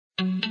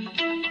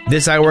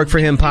This I Work For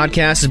Him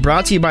podcast is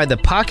brought to you by the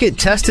Pocket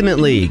Testament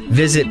League.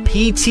 Visit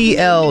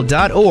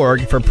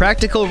PTL.org for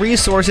practical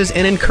resources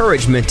and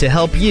encouragement to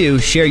help you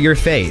share your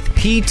faith.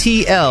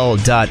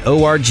 PTL.org.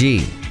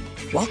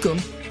 Welcome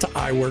to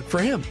I Work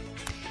For Him.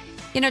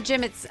 You know,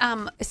 Jim, it's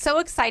so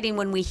exciting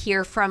when we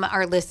hear from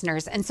our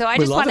listeners. And so I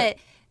just want to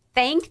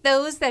thank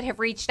those that have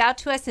reached out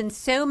to us in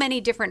so many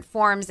different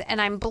forms.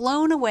 And I'm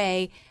blown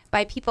away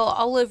by people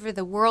all over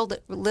the world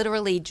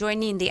literally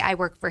joining the I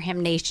Work For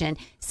Him Nation,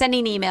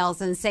 sending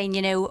emails and saying,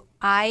 you know,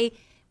 I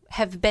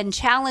have been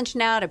challenged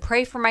now to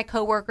pray for my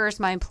coworkers,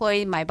 my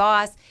employee, my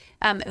boss,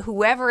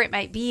 whoever it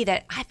might be,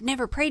 that I've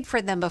never prayed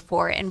for them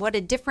before, and what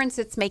a difference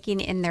it's making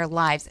in their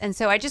lives. And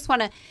so I just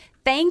want to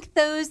thank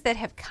those that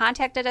have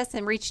contacted us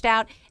and reached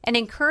out, and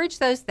encourage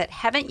those that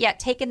haven't yet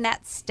taken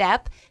that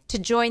step to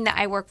join the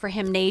I Work For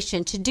Him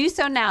Nation to do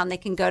so now. And they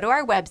can go to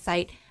our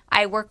website,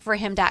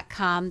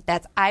 iworkforhim.com.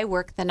 That's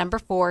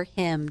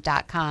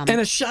iwork4him.com. And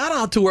a shout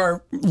out to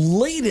our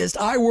latest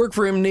I Work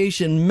For Him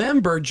Nation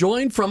member,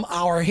 joined from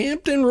our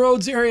Hampton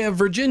Roads area of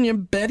Virginia,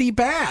 Betty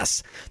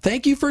Bass.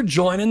 Thank you for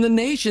joining the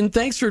nation.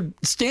 Thanks for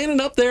standing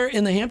up there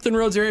in the Hampton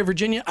Roads area of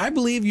Virginia. I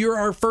believe you're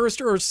our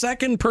first or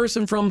second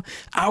person from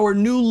our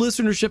new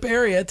listenership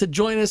area to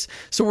join us.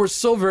 So we're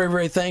so very,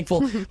 very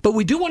thankful. But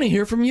we do want to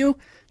hear from you.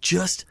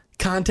 Just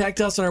contact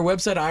us on our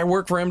website,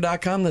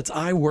 iworkforhim.com. That's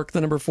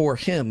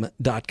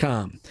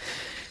iwork4him.com.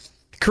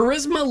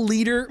 Charisma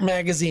Leader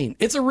Magazine.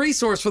 It's a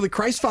resource for the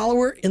Christ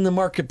follower in the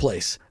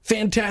marketplace.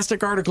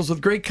 Fantastic articles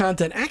with great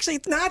content. Actually,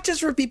 it's not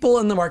just for people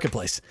in the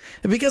marketplace.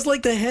 Because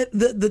like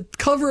the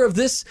cover of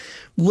this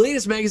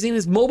latest magazine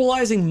is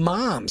mobilizing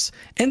moms.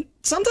 And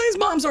sometimes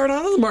moms aren't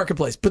out of the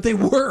marketplace, but they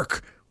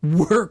work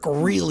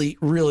really,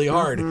 really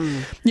hard.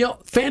 You know,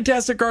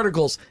 fantastic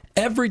articles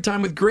every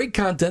time with great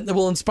content that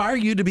will inspire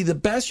you to be the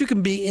best you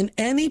can be in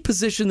any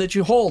position that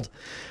you hold.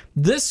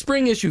 This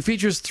spring issue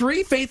features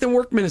 3 faith and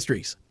work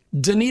ministries.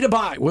 Danita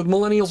Bai with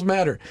Millennials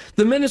Matter.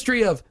 The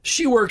ministry of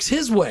She Works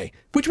His Way,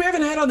 which we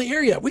haven't had on the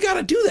air yet. We got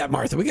to do that,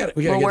 Martha. We got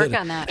to work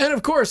on that. And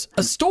of course,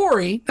 a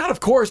story, not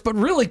of course, but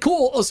really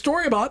cool, a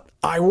story about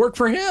I Work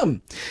For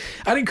Him.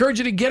 I'd encourage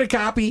you to get a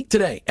copy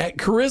today at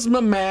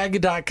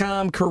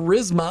charismamag.com,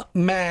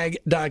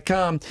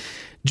 charismamag.com.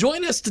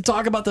 Join us to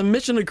talk about the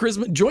mission of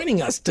Charisma.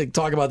 Joining us to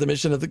talk about the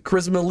mission of the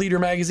Charisma Leader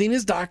magazine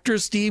is Dr.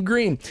 Steve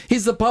Green.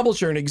 He's the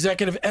publisher and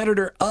executive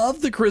editor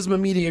of the Charisma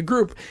Media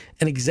Group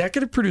and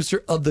executive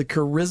producer of the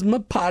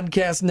Charisma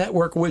Podcast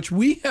Network, which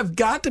we have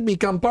got to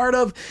become part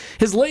of.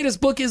 His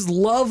latest book is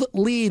Love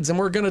Leads, and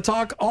we're going to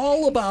talk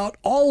all about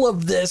all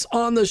of this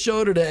on the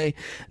show today.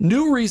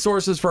 New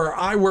resources for our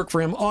I Work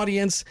For Him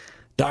audience.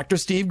 Dr.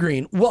 Steve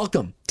Green,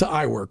 welcome to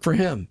I Work For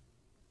Him.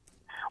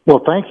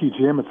 Well, thank you,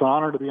 Jim. It's an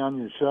honor to be on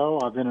your show.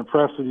 I've been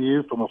impressed with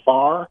you from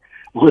afar,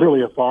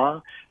 literally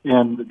afar,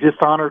 and just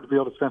honored to be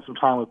able to spend some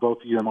time with both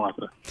of you and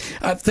Martha.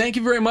 Thank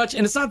you very much.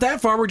 And it's not that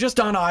far. We're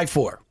just on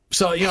I-4.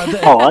 So, you know,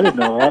 oh, I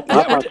didn't know that.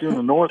 I thought you were in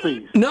the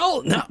Northeast.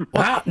 No.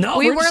 Wow, no.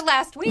 We were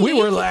last week. We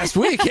were last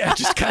week. Yeah, it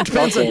just kind of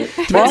depends,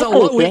 depends on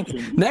what week.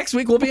 Next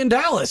week we'll be in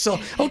Dallas. So,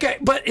 okay,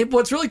 but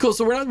what's really cool,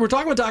 so we're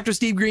talking about Dr.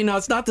 Steve Green now.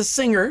 It's not the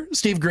singer,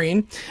 Steve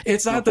Green.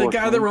 It's not the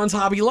guy that runs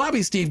Hobby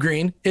Lobby, Steve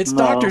Green. It's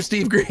Dr.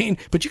 Steve Green.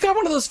 But you got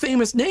one of those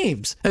famous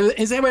names.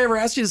 Has anybody ever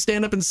asked you to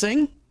stand up and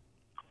sing?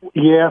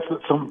 Yes,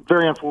 some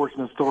very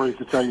unfortunate stories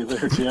to tell you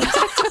there, Jim.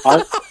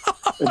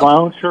 In my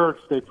own church,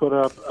 they put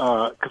up,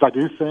 because I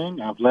do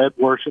sing, I've led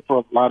worship for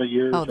a lot of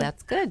years. Oh,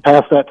 that's good.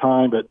 Past that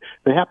time, but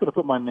they happened to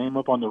put my name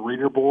up on the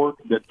reader board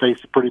that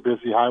faced a pretty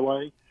busy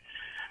highway.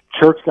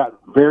 Church got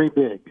very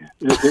big.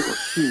 It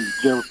was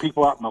huge. There were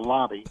people out in the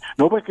lobby.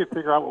 Nobody could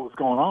figure out what was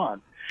going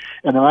on.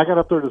 And then I got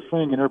up there to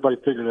sing, and everybody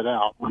figured it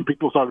out when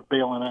people started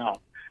bailing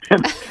out.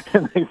 And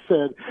they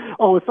said,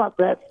 "Oh, it's not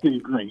that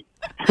Steve Green."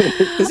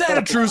 Is that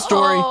a true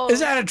story? Is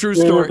that a true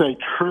story? It is a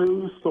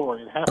true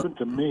story. It happened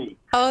to me.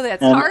 Oh,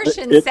 that's harsh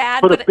and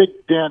sad. It put a big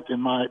dent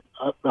in my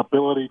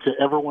ability to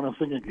ever want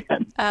to sing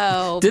again.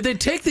 Oh. Did they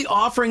take the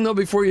offering, though,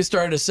 before you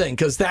started to sing?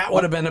 Because that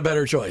would have been a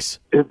better choice.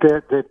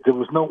 There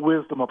was no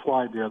wisdom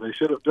applied there. They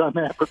should have done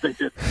that, but they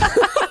didn't.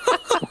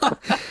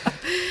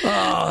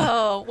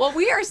 Oh, well,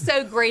 we are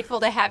so grateful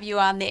to have you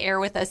on the air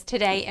with us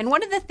today. And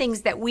one of the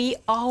things that we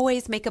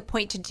always make a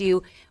point to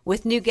do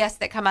with new guests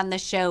that come on the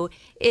show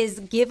is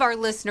give our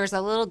listeners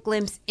a little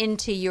glimpse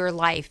into your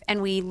life.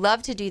 And we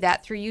love to do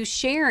that through you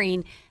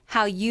sharing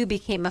how you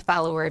became a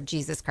follower of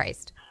Jesus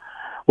Christ.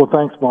 Well,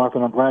 thanks, Martha,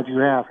 and I'm glad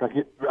you asked.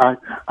 I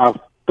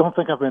don't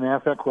think I've been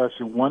asked that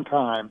question one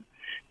time,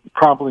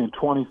 probably in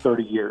 20,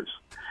 30 years.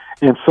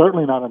 And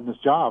certainly not in this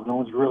job. No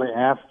one's really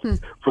asked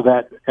for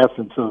that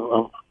essence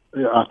of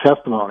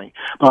testimony.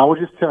 But I will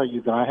just tell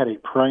you that I had a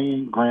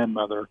praying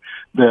grandmother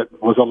that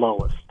was a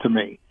Lois to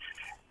me.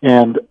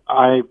 And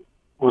I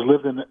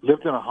lived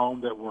in a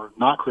home that were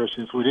not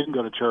Christians. We didn't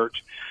go to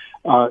church.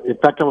 In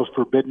fact, I was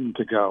forbidden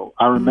to go.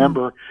 I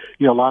remember,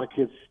 a lot of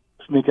kids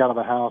sneak out of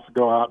the house,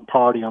 go out and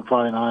party on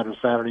Friday night or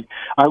Saturday.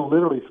 I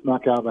literally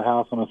snuck out of the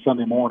house on a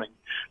Sunday morning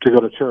to go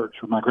to church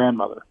with my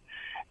grandmother,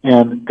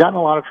 and got in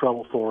a lot of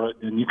trouble for it.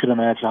 And you can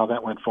imagine how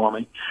that went for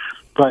me.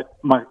 But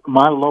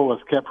my Lois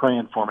kept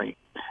praying for me.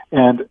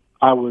 And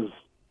I was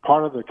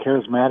part of the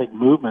charismatic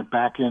movement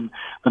back in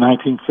the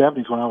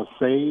 1970s when I was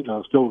saved. I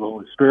was filled with the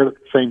Holy Spirit at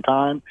the same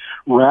time,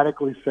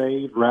 radically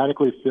saved,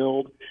 radically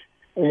filled.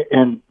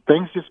 And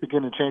things just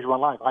began to change my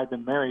life. I'd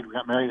been married. We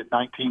got married at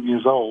 19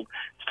 years old,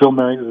 still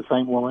married to the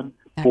same woman.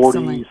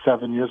 Excellent.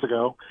 47 years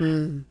ago.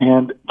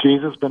 And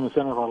Jesus has been the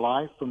center of our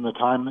life from the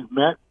time we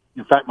met.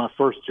 In fact, my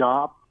first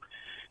job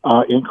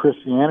in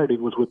Christianity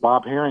was with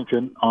Bob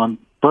Harrington on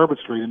Bourbon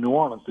Street in New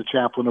Orleans, the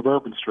chaplain of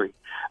Bourbon Street.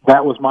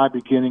 That was my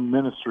beginning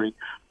ministry,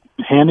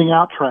 handing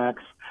out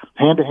tracts,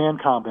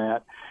 hand-to-hand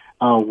combat,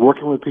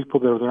 working with people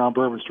that were there on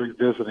Bourbon Street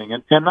visiting,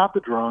 and not the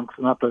drunks,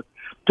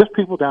 just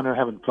people down there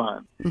having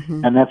fun.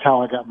 And that's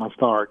how I got my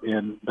start.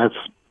 And that's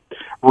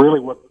really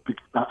what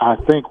I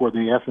think where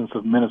the essence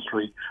of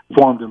ministry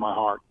formed in my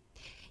heart.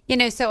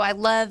 So I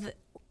love,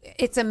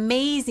 it's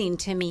amazing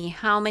to me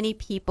how many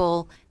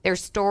people, their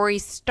story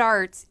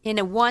starts in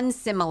one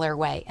similar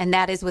way, and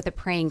that is with a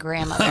praying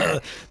grandmother.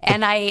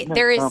 And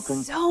there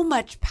is so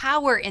much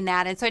power in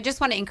that. And so I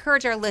just want to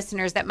encourage our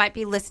listeners that might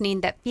be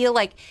listening that feel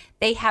like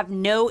they have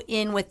no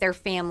in with their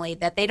family,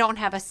 that they don't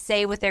have a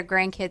say with their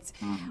grandkids,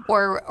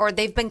 or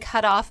they've been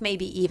cut off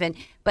maybe even.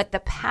 But the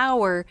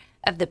power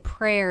of the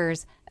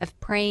prayers of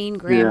praying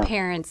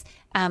grandparents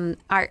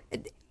are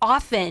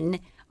often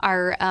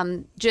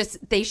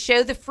just, they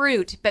show the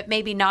fruit, but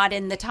maybe not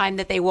in the time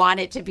that they want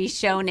it to be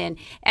shown in.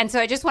 And so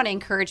I just want to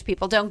encourage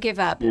people, don't give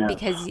up,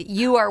 because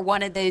you are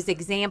one of those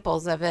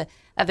examples of a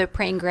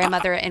praying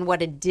grandmother and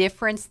what a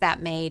difference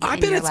that made. I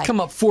bet it's life. come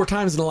up 4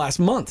 times in the last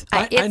month.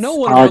 I know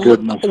one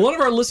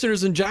of our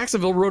listeners in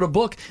Jacksonville wrote a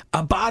book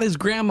about his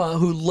grandma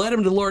who led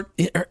him to the Lord,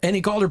 and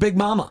he called her Big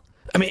Mama.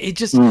 I mean, it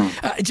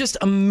just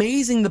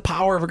amazing the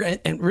power of her.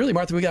 And really,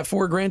 Martha, we got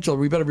 4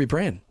 grandchildren. We better be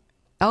praying.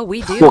 Oh,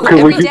 we do. Well,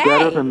 can we do day.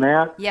 better than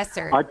that? Yes,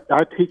 sir.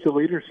 I teach a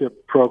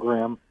leadership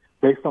program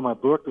based on my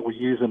book that we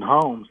use in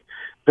homes.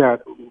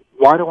 That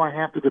why do I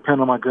have to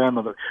depend on my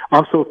grandmother?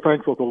 I'm so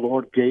thankful the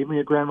Lord gave me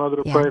a grandmother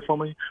to pray for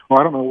me. Well,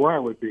 I don't know where I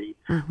would be.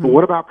 But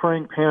what about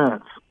praying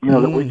parents?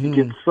 That we can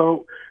get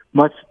so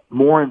much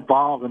more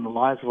involved in the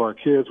lives of our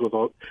kids with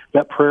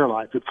that prayer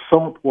life. It's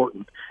so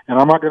important. And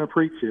I'm not going to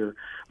preach here,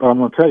 but I'm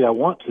going to tell you I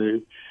want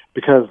to,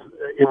 because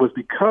it was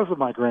because of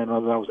my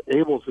grandmother that I was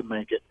able to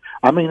make it.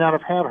 I may not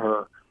have had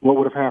her. What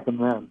would have happened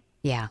then?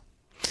 Yeah,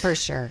 for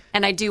sure.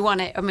 And I do want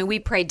to, we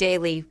pray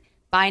daily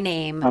by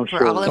name I'm for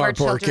sure. all of our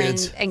children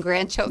kids. and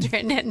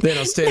grandchildren. And they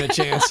don't stand a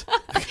chance.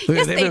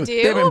 Yes, they do.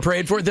 They've been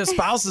prayed for. Their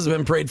spouse has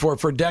been prayed for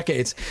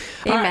decades.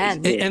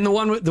 Amen. Right. And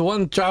the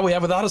one child we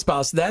have without a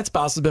spouse, that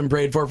spouse has been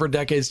prayed for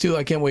decades too.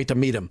 I can't wait to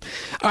meet him.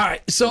 All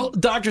right. So,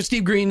 Dr.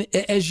 Steve Green,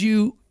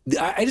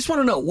 I just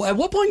want to know, at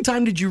what point in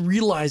time did you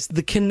realize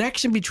the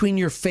connection between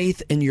your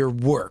faith and your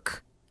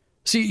work?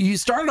 So you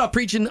started off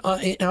preaching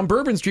on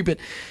Bourbon Street, but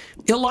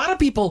a lot of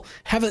people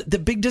have the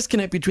big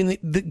disconnect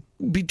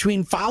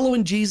between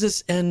following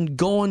Jesus and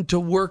going to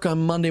work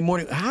on Monday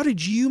morning. How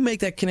did you make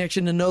that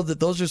connection to know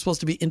that those are supposed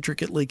to be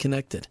intricately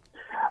connected?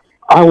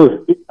 I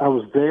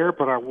was there,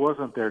 but I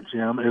wasn't there,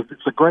 Jim.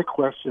 It's a great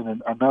question,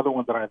 and another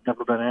one that I've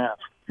never been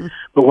asked.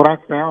 But what I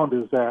found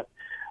is that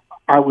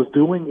I was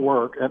doing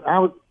work, and I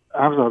was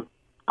a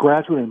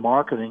graduate in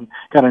marketing,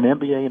 got an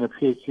MBA and a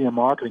PhD in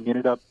marketing,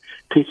 ended up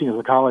teaching as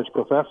a college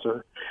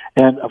professor.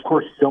 And, of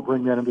course, you don't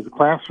bring that into the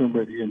classroom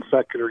with you in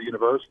secular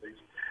universities,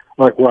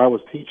 like where I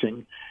was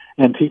teaching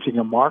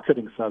a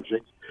marketing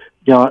subject.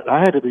 I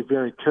had to be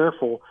very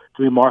careful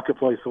to be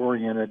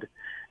marketplace-oriented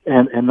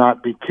and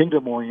not be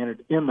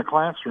kingdom-oriented in the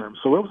classroom.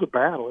 So it was a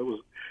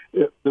battle.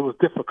 It was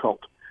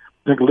difficult.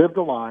 I lived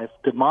the life,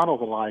 could model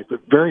the life, but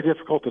very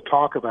difficult to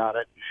talk about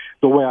it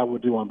the way I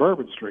would do on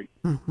Bourbon Street.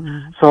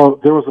 So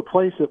there was a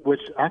place at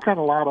which I got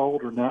a lot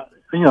older now.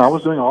 I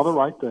was doing all the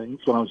right things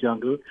when I was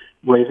younger,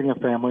 raising a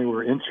family.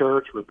 We're in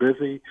church, we're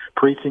busy,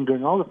 preaching,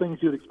 doing all the things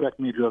you'd expect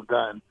me to have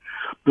done.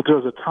 But there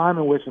was a time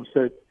in which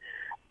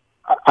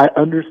I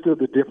understood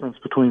the difference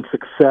between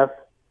success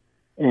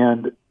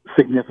and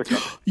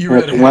significance. You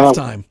read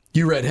Halftime.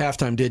 You read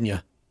Halftime, didn't you?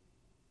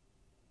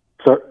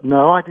 So,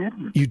 no, I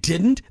didn't. You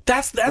didn't?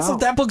 That's what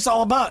that book's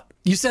all about.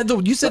 You said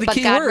the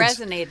key God words.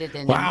 resonated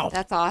in Wow. him.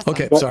 That's awesome.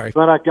 Okay, sorry.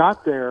 But I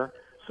got there,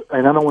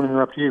 and I don't want to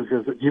interrupt you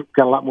because you've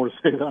got a lot more to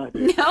say than I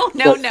do.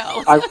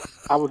 No.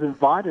 I was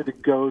invited to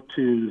go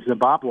to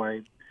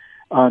Zimbabwe,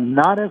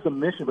 not as a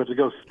mission, but to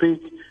go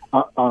speak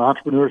on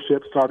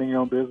entrepreneurship, starting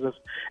your own business,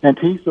 and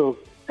teach those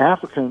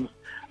Africans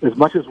as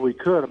much as we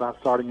could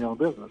about starting your own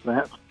business. And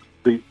that's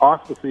the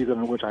auspices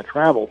in which I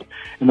traveled,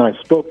 and then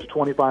I spoke to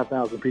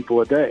 25,000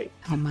 people a day.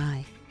 Oh,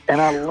 my.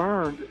 And I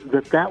learned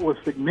that was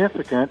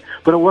significant,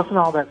 but it wasn't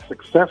all that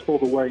successful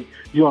the way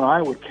you and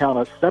I would count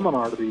a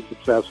seminar to be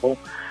successful.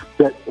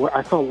 That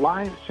I saw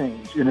lives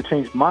change, and it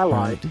changed my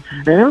life.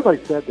 And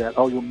everybody said that,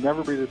 you'll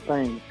never be the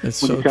same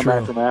when you come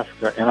back from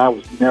Africa. And I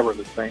was never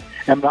the same.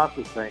 I'm not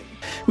the same.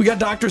 We got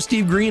Dr.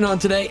 Steve Green on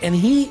today, and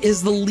he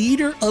is the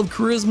leader of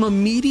Charisma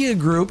Media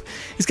Group.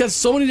 He's got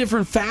so many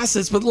different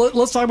facets, but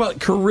let's talk about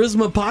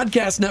Charisma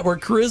Podcast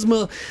Network,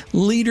 Charisma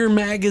Leader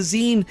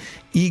Magazine.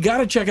 You got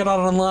to check it out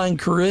online,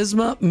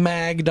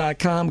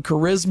 charismamag.com,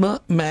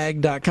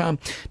 charismamag.com.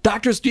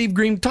 Dr. Steve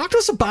Green, talk to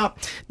us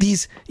about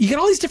these. You got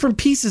all these different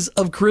pieces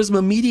of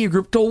Charisma Media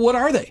Group. So what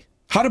are they?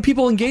 How do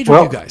people engage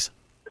with you guys?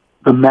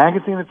 The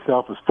magazine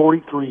itself is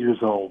 43 years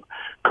old.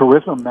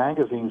 Charisma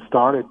Magazine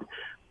started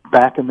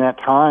back in that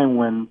time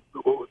when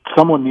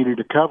someone needed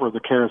to cover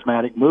the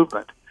charismatic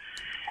movement.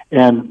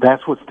 And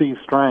that's what Steve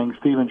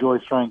and Joy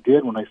Strang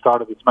did when they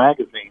started this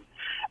magazine.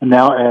 And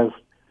now as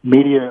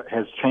media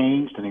has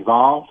changed and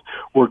evolved,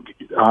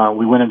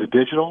 we went into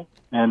digital,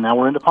 and now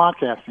we're into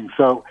podcasting.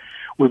 So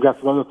we've got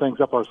some other things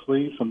up our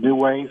sleeves, some new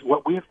ways.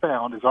 What we have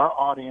found is our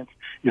audience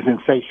is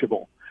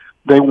insatiable.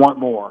 They want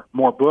more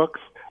books,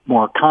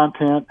 more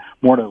content,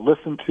 more to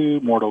listen to,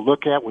 more to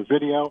look at with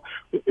video.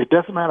 It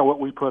doesn't matter what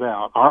we put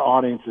out. Our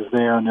audience is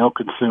there, and they'll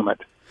consume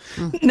it.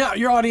 Now,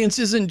 your audience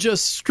isn't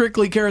just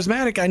strictly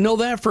charismatic. I know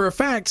that for a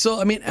fact. So,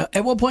 I mean,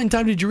 at what point in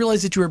time did you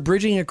realize that you were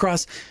bridging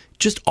across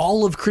just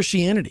all of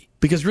Christianity?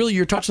 Because really,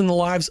 you're touching the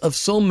lives of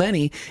so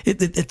many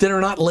that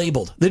are not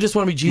labeled. They just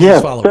want to be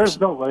Jesus followers. There's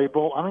no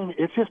label. I mean,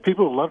 it's just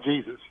people who love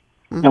Jesus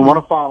and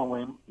want to follow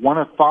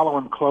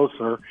him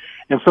closer.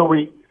 And so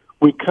we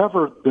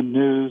cover the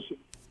news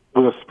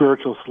with a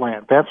spiritual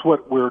slant. That's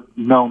what we're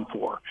known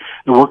for.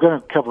 And we're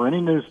going to cover any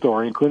news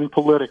story, including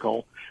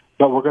political,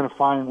 but we're going to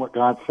find what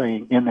God's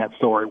saying in that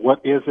story.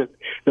 What is it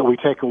that we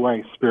take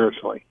away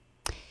spiritually?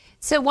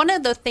 So one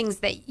of the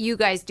things that you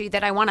guys do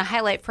that I want to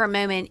highlight for a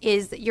moment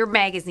is your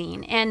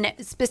magazine, and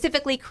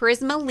specifically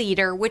Charisma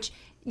Leader, which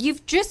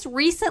you've just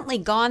recently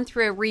gone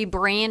through a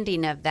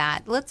rebranding of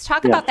that. Let's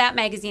talk about that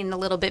magazine a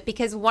little bit,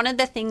 because one of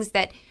the things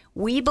that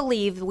we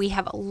believe, we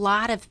have a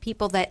lot of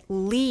people that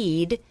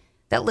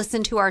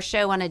listen to our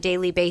show on a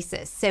daily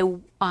basis.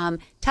 So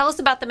tell us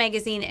about the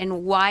magazine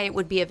and why it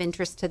would be of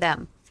interest to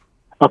them.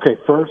 Okay,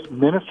 first,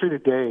 Ministry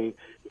Today,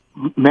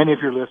 many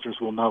of your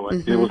listeners will know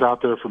it. It was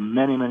out there for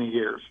many, many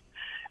years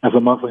as a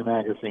monthly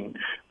magazine.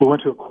 We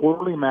went to a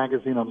quarterly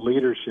magazine on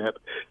leadership,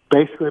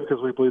 basically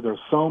because we believe there's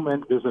a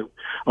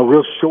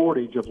real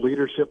shortage of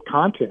leadership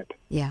content.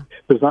 Yeah.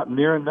 There's not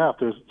near enough.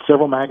 There's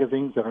several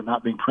magazines that are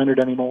not being printed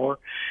anymore.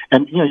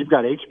 And, you've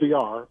got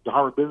HBR, the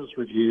Harvard Business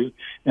Review,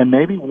 and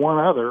maybe one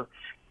other.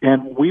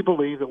 And we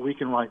believe that we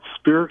can write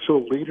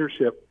spiritual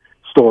leadership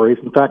stories.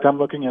 In fact, I'm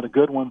looking at a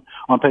good one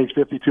on page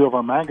 52 of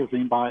our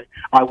magazine by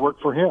I Work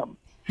for Him.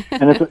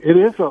 And it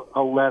is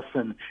a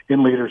lesson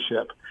in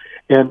leadership.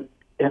 And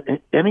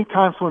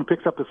anytime someone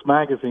picks up this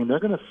magazine,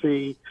 they're going to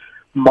see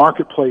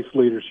marketplace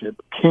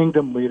leadership,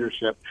 kingdom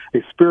leadership,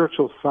 a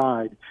spiritual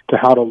side to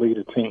how to lead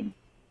a team.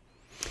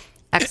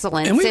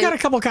 Excellent. And we've got a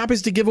couple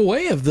copies to give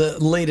away of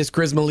the latest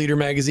Charisma Leader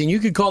magazine. You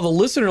could call the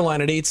listener line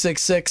at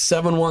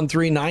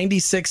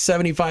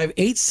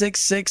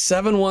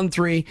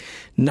 866-713-9675,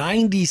 866-713-9675,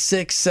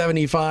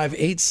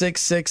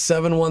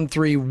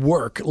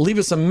 866-713-WORK. Leave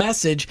us a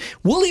message.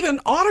 We'll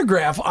even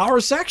autograph our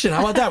section.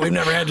 How about that? We've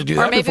never had to do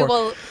that before. Or maybe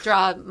we'll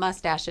draw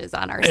mustaches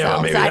on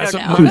ourselves. Yeah, I don't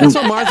know. That's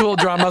what Martha will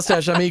draw a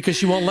mustache on me, because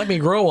she won't let me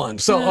grow one.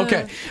 So,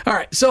 okay. All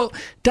right. So,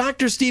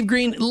 Dr. Steve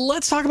Green,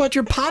 let's talk about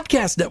your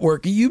podcast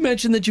network. You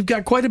mentioned that you've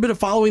got quite a bit of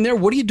following there.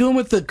 What are you doing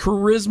with the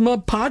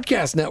Charisma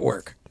Podcast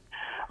Network?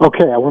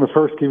 Okay, I want to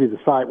first give you the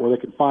site where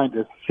they can find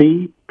us,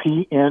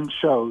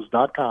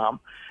 cpnshows.com.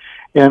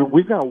 And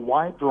we've got a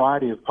wide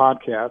variety of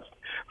podcasts,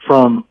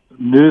 from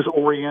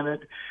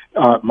news-oriented.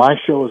 My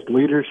show is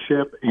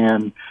leadership,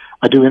 and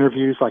I do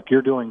interviews like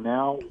you're doing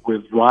now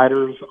with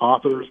writers,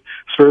 authors,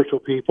 spiritual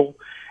people.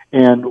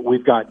 And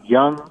we've got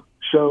young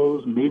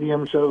shows,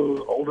 medium shows,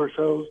 older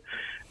shows.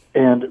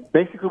 And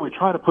basically, we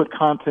try to put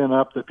content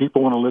up that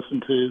people want to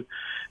listen to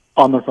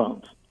on their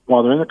phones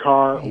while they're in the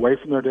car, away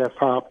from their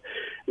desktop.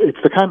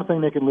 It's the kind of thing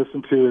they can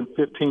listen to in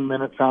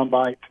 15-minute sound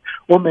bites,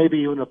 or maybe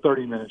even a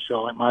 30-minute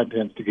show like mine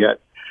tends to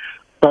get.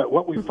 But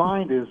what we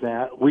find is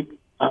that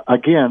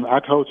again,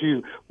 I told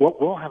you,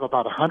 we'll have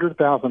about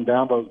 100,000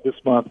 downloads this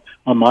month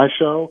on my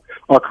show.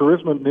 Our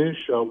Charisma News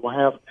show will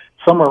have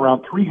somewhere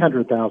around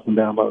 300,000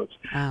 downloads.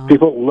 Wow.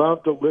 People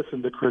love to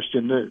listen to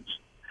Christian news.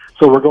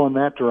 So we're going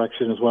that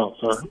direction as well,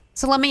 sir.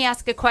 So let me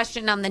ask a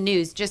question on the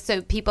news, just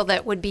so people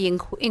that would be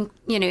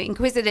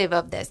inquisitive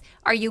of this.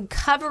 Are you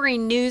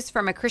covering news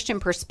from a Christian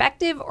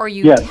perspective, or are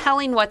you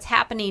telling what's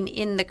happening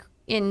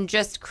in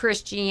just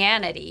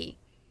Christianity?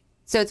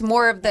 So it's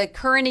more of the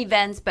current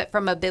events, but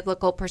from a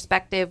biblical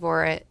perspective,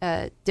 or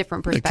a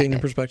different perspective? A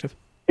kingdom perspective.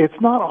 It's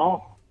not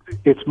all.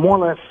 It's more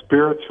or less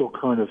spiritual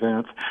current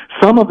events.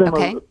 Some of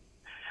them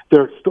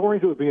they're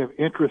stories that would be of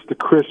interest to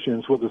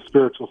Christians with the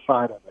spiritual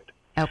side of it.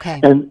 Okay.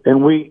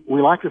 And we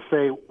like to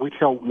say we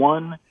tell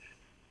one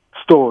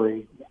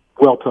story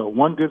well told,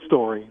 one good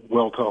story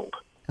well told.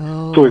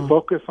 Oh. So we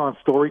focus on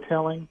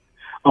storytelling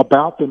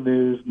about the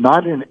news,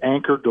 not in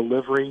anchor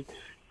delivery,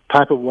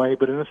 type of way,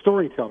 but in a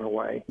storyteller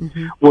way,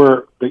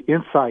 where the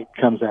insight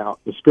comes out.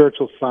 The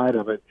spiritual side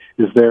of it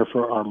is there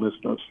for our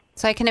listeners.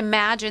 So I can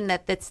imagine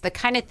that that's the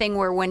kind of thing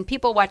where when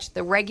people watch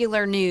the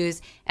regular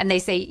news and they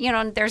say,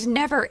 there's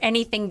never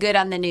anything good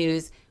on the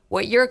news,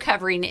 what you're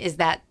covering is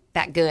that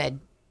good.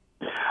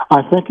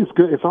 I think it's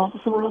good. It's also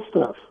some real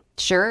stuff.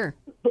 Sure.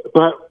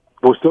 But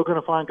we're still going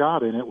to find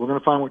God in it. We're going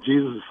to find what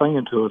Jesus is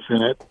saying to us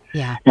in it,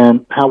 yeah,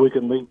 and how we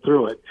can lead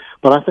through it.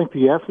 But I think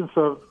the essence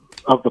of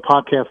the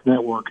podcast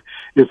network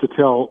is to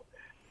tell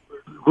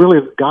really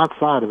God's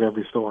side of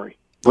every story.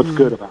 What's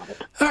good about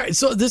it. All right,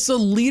 so this is a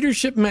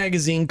leadership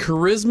magazine,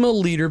 Charisma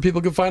Leader.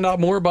 People can find out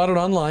more about it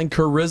online,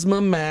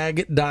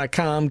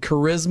 charismamag.com,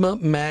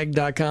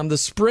 charismamag.com. The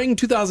spring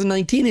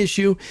 2019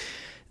 issue,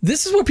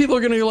 this is where people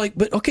are going to go like,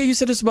 but okay, you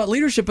said it's about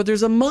leadership, but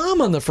there's a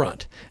mom on the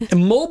front.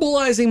 And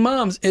mobilizing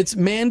moms. It's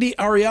Mandy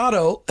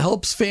Ariado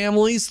helps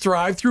families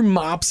thrive through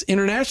MOPS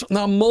International.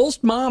 Now,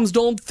 most moms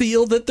don't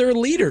feel that they're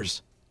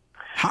leaders.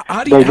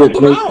 How do you help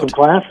them out? Some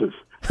classes.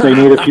 They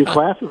need a few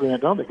classes in it,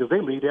 don't they? Because they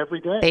lead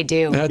every day. They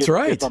do. That's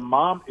right. If a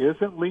mom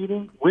isn't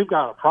leading, we've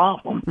got a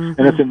problem, and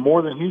it's in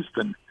more than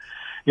Houston.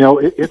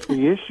 It's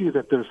the issue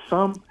that there's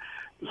some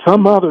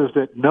mothers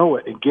that know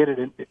it and get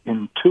it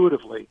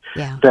intuitively,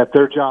 that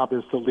their job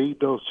is to lead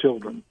those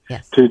children,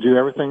 to do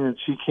everything that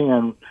she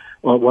can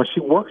while she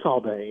works all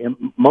day.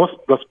 And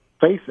let's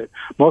face it,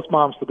 most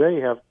moms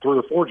today have 3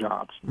 or 4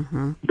 jobs.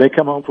 They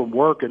come home from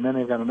work, and then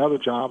they've got another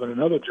job and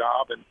another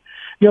job, and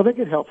they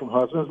get help from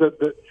husbands.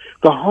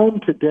 The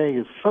home today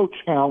is so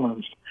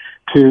challenged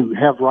to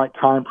have right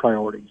time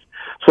priorities.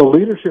 So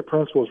leadership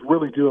principles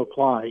really do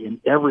apply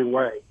in every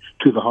way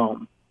to the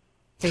home.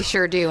 They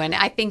sure do. And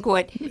I think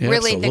what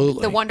really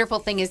the wonderful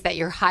thing is that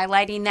you're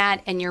highlighting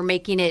that and you're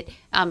making it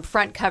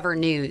front cover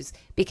news,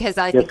 because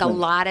I think a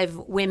lot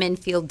of women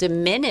feel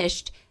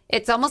diminished.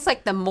 It's almost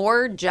like the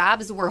more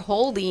jobs we're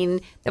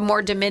holding, the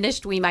more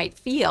diminished we might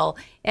feel.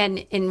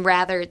 And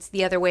rather, it's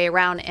the other way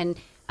around. And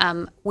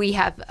we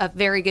have a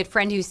very good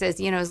friend who says,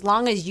 as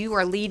long as you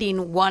are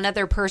leading one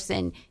other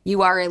person,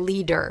 you are a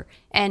leader.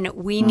 And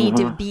we need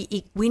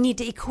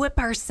to equip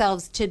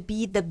ourselves to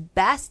be the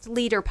best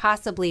leader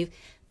possibly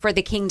for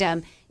the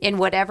kingdom in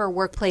whatever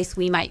workplace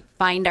we might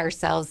find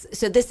ourselves.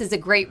 So this is a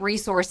great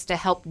resource to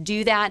help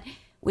do that.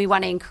 We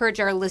want to encourage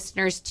our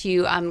listeners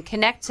to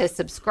connect, to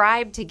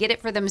subscribe, to get it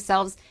for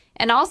themselves,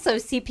 and also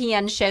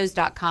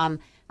cpnshows.com.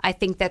 I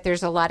think that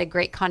there's a lot of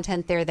great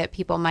content there that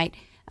people might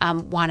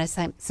want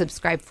to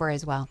subscribe for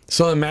as well.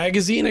 So the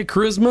magazine at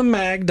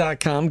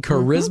charismamag.com,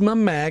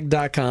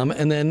 charismamag.com,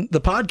 and then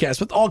the podcast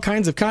with all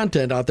kinds of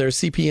content out there,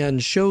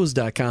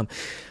 cpnshows.com.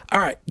 All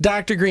right,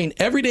 Dr. Green,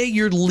 every day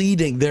you're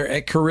leading there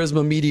at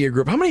Charisma Media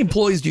Group. How many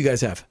employees do you guys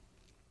have?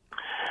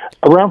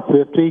 Around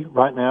 50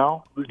 right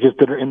now, just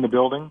that are in the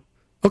building.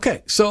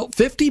 Okay, so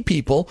 50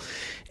 people,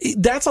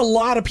 that's a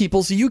lot of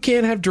people, so you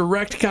can't have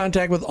direct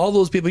contact with all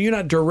those people. You're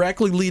not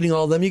directly leading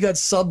all of them. You got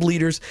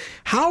sub-leaders.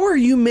 How are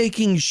you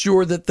making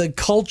sure that the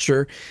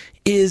culture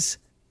is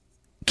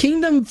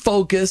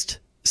kingdom-focused,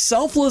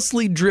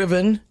 selflessly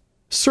driven,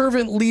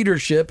 servant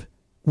leadership,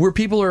 where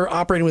people are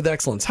operating with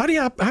excellence? How do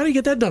you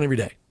get that done every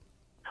day?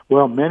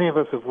 Well, many of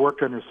us have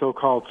worked under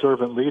so-called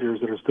servant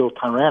leaders that are still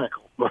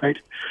tyrannical, right?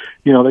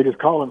 They just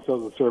call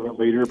themselves a servant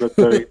leader, but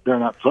they're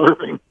not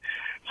serving.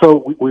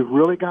 So we've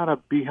really got to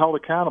be held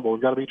accountable.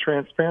 We've got to be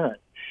transparent.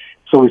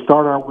 So we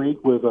start our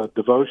week with a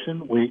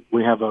devotion. We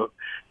have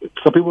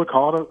some people would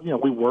call it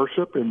we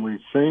worship and we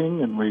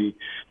sing and we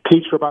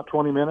teach for about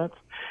 20 minutes.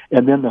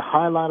 And then the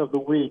highlight of the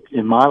week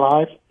in my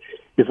life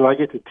is that I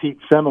get to teach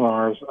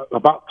seminars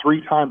about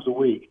 3 times a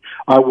week.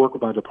 I work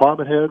with my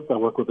department heads. I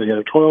work with the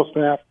editorial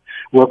staff,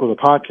 work with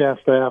the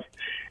podcast staff,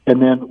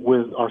 and then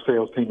with our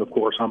sales team, of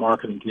course, our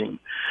marketing team.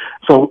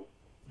 So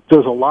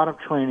there's a lot of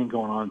training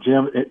going on,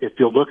 Jim. If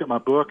you'll look at my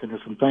book, and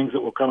there's some things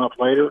that will come up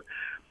later,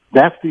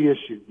 that's the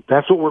issue.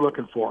 That's what we're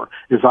looking for,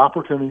 is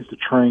opportunities to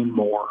train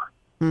more.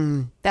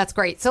 That's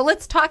great. So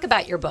let's talk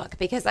about your book,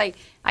 because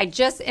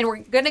and we're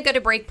going to go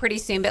to break pretty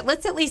soon, but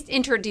let's at least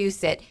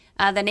introduce it.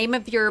 The name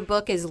of your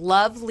book is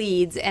Love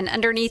Leads, and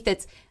underneath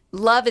it's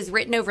love is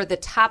written over the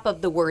top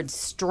of the word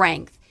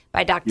strength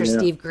by Dr.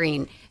 Steve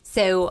Green.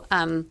 So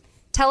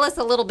tell us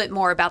a little bit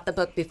more about the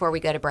book before we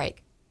go to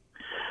break.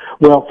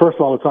 Well, first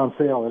of all, it's on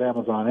sale at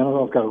Amazon.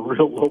 Amazon's got a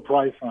real low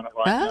price on it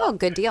right now. Oh,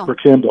 good deal. For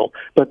Kindle.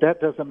 But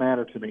that doesn't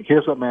matter to me.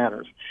 Here's what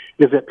matters,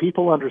 is that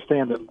people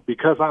understand that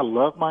because I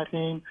love my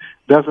team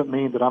doesn't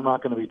mean that I'm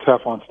not going to be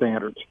tough on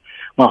standards.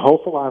 My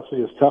whole philosophy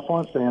is tough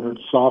on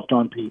standards, soft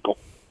on people.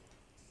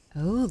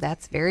 Oh,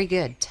 that's very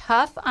good.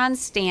 Tough on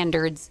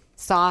standards,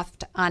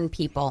 soft on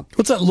people.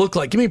 What's that look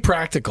like? Give me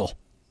practical.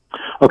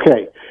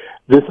 Okay,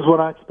 this is what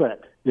I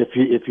expect.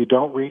 If you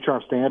don't reach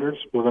our standards,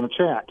 we're going to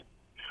chat.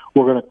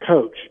 We're going to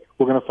coach.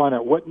 We're going to find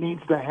out what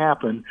needs to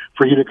happen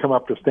for you to come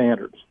up to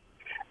standards.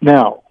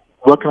 Now,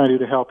 what can I do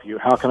to help you?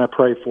 How can I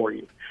pray for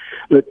you?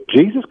 But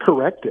Jesus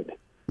corrected.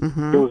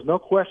 There was no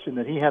question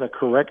that he had a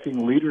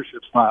correcting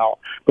leadership style,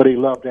 but he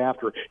loved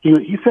after.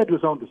 He said to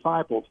his own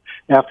disciples,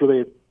 after they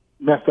had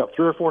messed up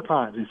 3 or 4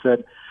 times, he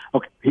said,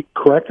 Okay, he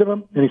corrected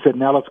them, and he said,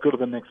 now let's go to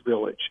the next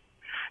village.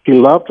 He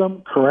loved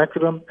them,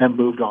 corrected them, and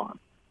moved on.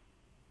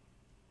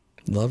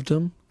 Loved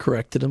them,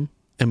 corrected them,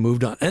 and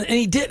moved on. And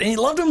he did. And he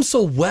loved them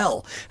so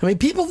well. I mean,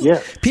 people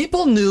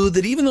knew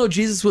that even though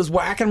Jesus was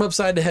whacking them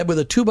upside the head with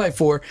a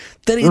 2x4,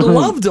 that he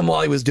loved them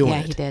while he was doing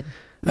it. Yeah, he did.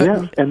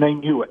 Yes, and they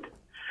knew it.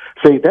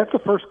 See, that's the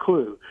first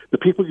clue. The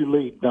people you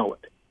lead know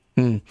it.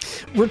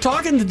 We're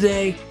talking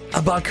today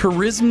about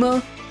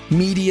Charisma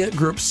Media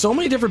Group. So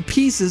many different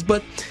pieces,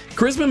 but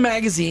Charisma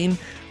Magazine,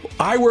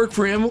 I work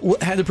for him,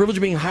 had the privilege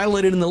of being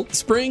highlighted in the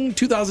spring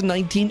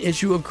 2019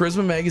 issue of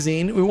Charisma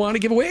Magazine. We want to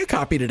give away a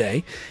copy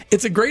today.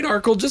 It's a great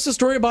article, just a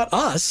story about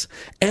us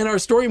and our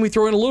story, and we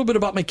throw in a little bit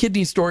about my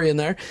kidney story in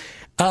there.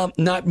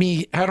 Not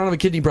me. I don't have a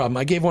kidney problem.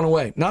 I gave one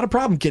away. Not a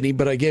problem kidney,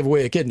 but I gave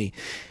away a kidney.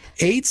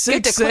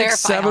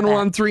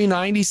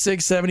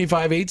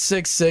 866-713-9675,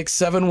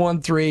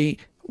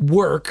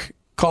 866-713-WORK.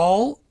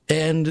 Call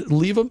and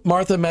leave a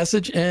Martha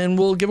message, and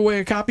we'll give away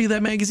a copy of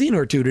that magazine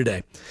or two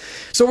today.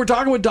 So we're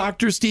talking with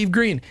Dr. Steve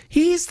Green.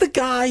 He's the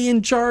guy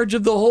in charge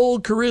of the whole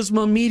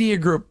Charisma Media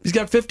Group. He's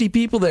got 50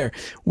 people there.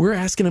 We're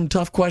asking him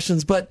tough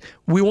questions, but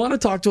we want to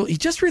talk to him. He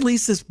just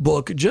released this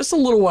book just a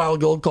little while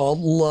ago called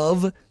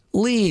Love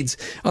Leads.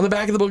 On the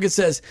back of the book, it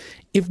says,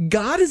 if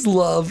God is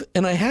love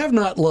and I have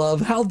not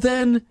love, how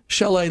then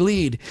shall I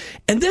lead?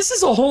 And this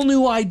is a whole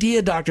new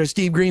idea, Dr.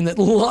 Steve Green, that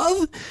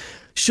love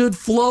should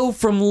flow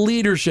from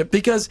leadership,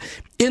 because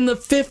in the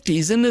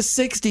 50s, in the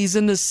 60s,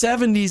 in the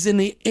 70s, in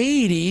the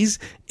 80s,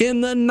 in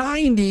the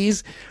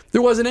 90s,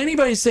 there wasn't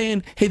anybody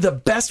saying, hey, the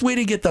best way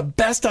to get the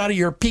best out of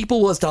your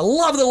people was to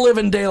love the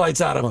living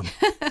daylights out of them.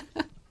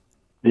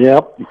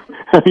 Yep,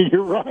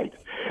 you're right.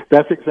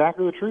 That's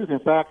exactly the truth. In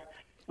fact,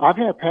 I've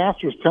had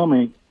pastors tell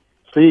me,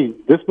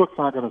 Steve, this book's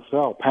not going to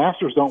sell.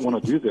 Pastors don't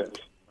want to do this.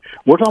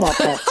 We're talking about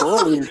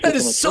pastoral leadership. That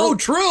is so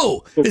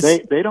true.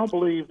 They don't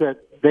believe that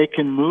they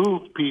can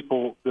move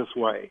people this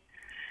way.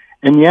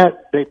 And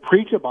yet they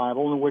preach a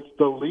Bible in which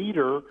the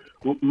leader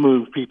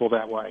moved people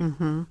that way.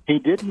 Mm-hmm. He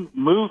didn't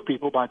move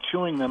people by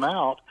chewing them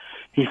out.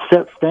 He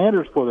set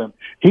standards for them.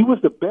 He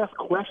was the best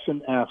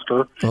question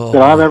asker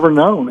that I've ever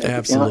known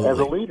as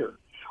a leader.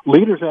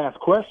 Leaders ask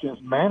questions.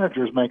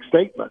 Managers make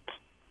statements.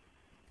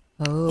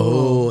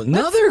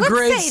 Another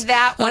great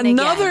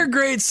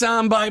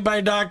soundbite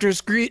by Dr.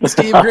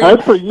 Steve Green.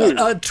 That's for you.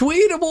 A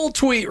tweetable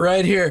tweet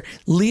right here.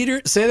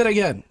 Leader, say that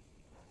again.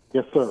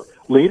 Yes, sir.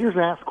 Leaders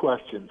ask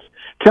questions.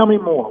 Tell me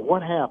more.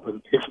 What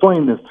happened?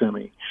 Explain this to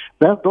me.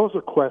 Those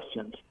are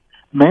questions.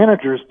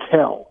 Managers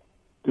tell.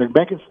 They're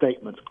making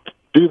statements.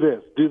 Do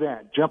this, do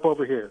that, jump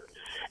over here,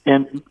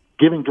 and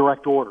giving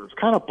direct orders.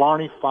 Kind of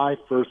Barney Fife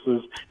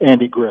versus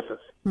Andy Griffith.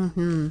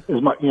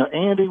 Mm-hmm.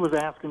 Andy was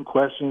asking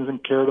questions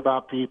and cared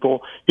about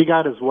people. He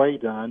got his way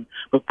done,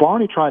 but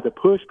Barney tried to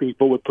push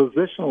people with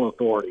positional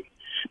authority.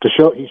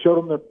 He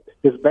showed them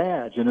his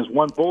badge and his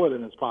one bullet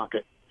in his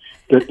pocket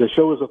to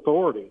show his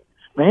authority.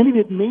 Andy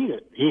didn't need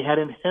it. He had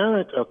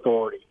inherent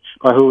authority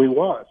by who he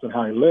was and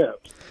how he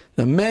lived.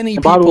 Now, many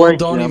people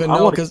don't even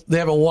know because they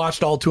haven't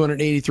watched all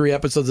 283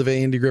 episodes of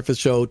Andy Griffith's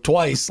show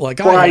twice,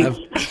 like I have.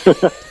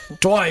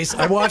 Twice.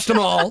 I watched them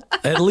all,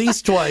 at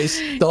least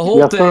twice, the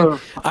whole thing.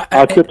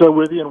 I sit there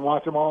with you and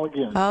watch them all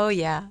again. Oh,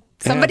 yeah.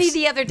 Somebody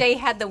the other day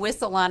had the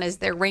whistle on as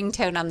their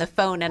ringtone on the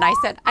phone, and I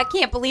said, I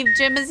can't believe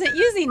Jim isn't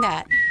using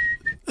that.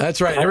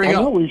 That's right. Here we go.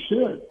 I know we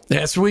should.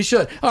 Yes, we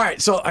should. All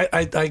right. So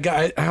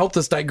I hope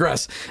this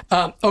digress.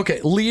 Okay.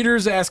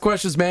 Leaders ask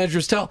questions.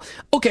 Managers tell.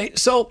 Okay.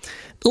 So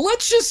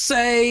let's just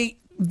say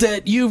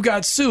that you've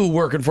got Sue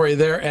working for you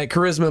there at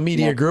Charisma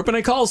Media Group, and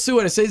I call Sue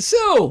and I say,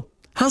 Sue,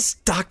 how's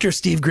Dr.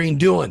 Steve Green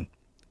doing?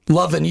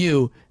 Loving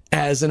you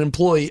as an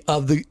employee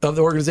of the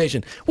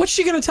organization. What's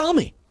she going to tell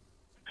me?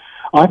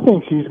 I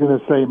think she's going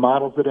to say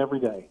models it every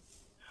day.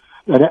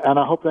 And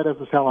I hope that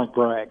doesn't sound like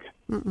brag.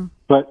 Mm-mm.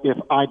 But if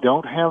I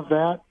don't have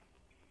that,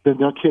 then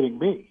they're kidding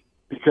me,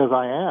 because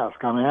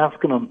I'm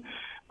asking them,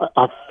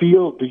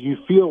 do you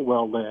feel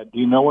well led? Do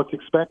you know what's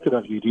expected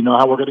of you? Do you know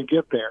how we're going to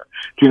get there?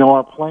 Do you know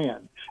our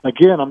plan?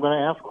 Again, I'm going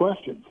to ask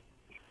questions.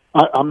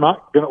 I'm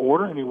not going to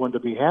order anyone to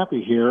be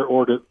happy here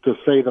or to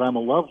say that I'm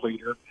a love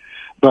leader.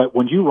 But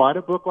when you write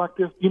a book like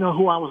this, you know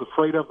who I was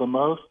afraid of the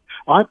most?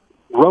 I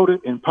wrote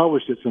it and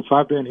published it since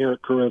I've been here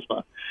at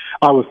Charisma.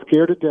 I was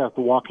scared to death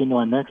to walk into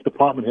my next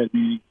department head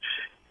meeting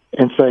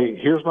and say,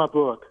 here's my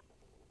book.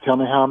 Tell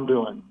me how I'm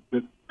doing.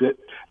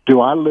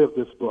 Do I live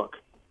this book?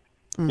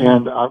 Mm-hmm.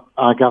 And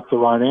I got the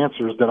right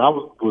answers that I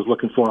was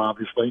looking for,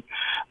 obviously.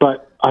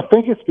 But I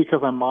think it's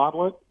because I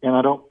model it and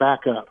I don't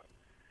back up.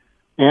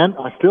 And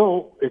I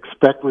still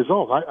expect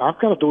results. I've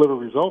got to deliver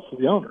results to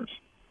the owners.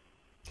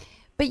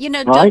 But,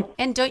 right?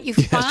 don't you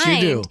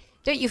find, you do.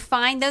 Don't you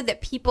find, though,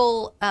 that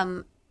people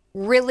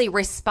really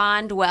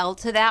respond well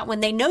to that when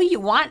they know you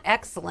want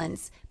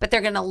excellence, but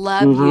they're going to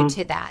love you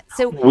to that?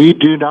 So we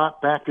do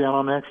not back down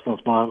on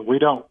excellence, Martha. We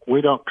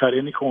don't cut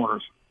any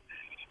corners.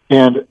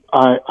 And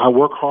I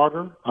work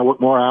harder. I work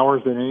more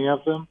hours than any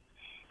of them,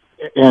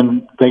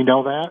 and they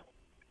know that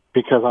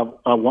because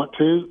I want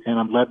to, and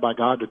I'm led by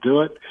God to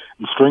do it.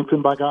 I'm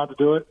strengthened by God to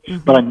do it.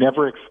 Mm-hmm. But I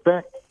never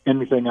expect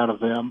anything out of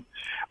them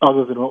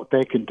other than what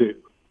they can do,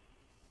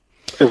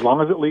 as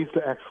long as it leads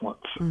to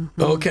excellence.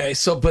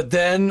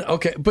 Mm-hmm.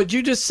 Okay, but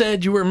you just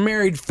said you were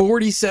married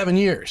 47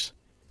 years.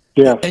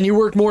 Yes. And you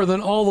work more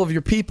than all of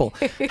your people.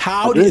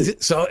 How do you,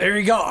 so there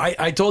you go.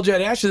 I told you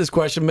I'd ask you this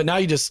question, but now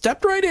you just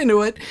stepped right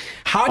into it.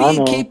 How do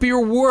you keep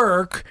your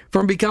work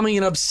from becoming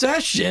an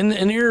obsession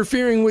and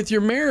interfering with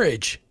your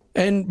marriage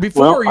and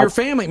your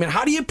family? I mean,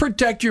 how do you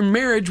protect your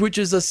marriage, which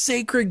is a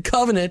sacred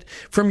covenant,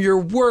 from your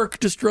work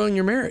destroying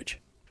your marriage?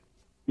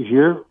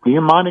 You're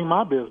minding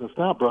my business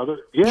now, brother.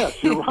 Yes,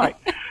 you're right.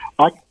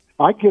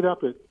 I get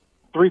up at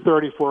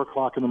 3:30, 4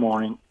 o'clock in the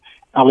morning.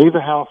 I leave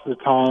the house at a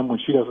time when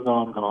she doesn't know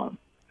I'm gone.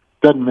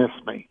 Doesn't miss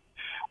me.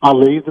 I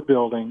leave the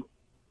building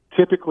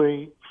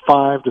typically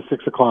 5 to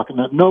 6 o'clock, and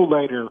no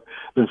later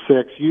than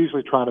 6.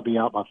 Usually try to be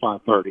out by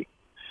 5:30,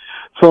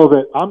 so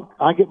that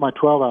I get my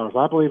 12 hours.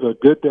 I believe a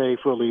good day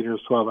for a leader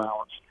is 12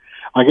 hours.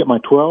 I get my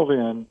 12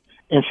 in,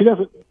 and she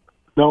doesn't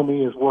know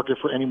me as working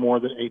for any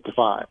more than 8 to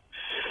 5.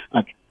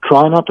 I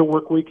try not to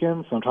work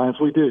weekends. Sometimes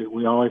we do.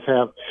 We always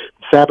have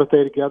Sabbath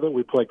day together.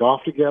 We play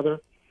golf together.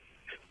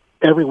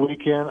 Every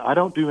weekend, I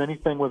don't do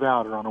anything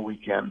without her on a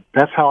weekend.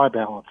 That's how I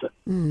balance it.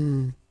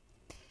 Mm.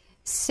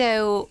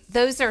 So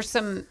those are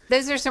some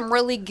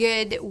really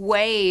good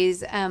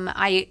ways.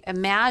 I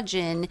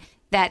imagine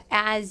that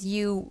as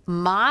you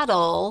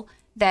model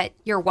that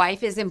your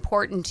wife is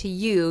important to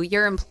you,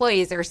 your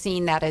employees are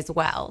seeing that as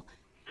well.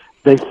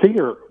 They see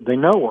her. They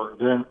know her.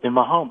 They're in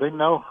my home. They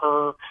know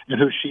her and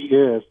who she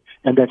is,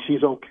 and that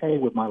she's okay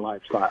with my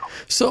lifestyle.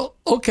 So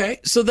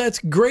that's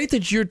great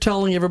that you're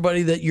telling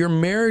everybody that your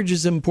marriage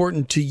is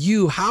important to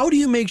you. How do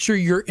you make sure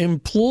your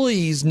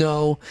employees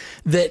know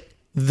that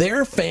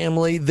their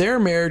family, their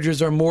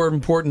marriages are more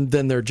important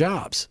than their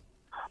jobs?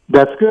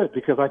 That's good,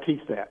 because I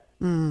teach that.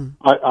 I'm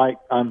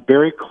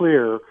very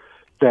clear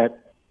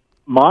that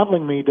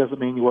modeling me doesn't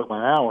mean you work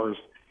my hours.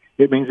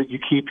 It means that you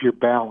keep your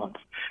balance.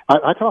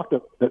 I talk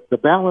the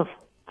balance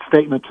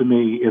statement to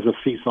me is a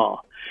seesaw.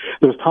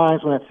 There's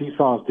times when that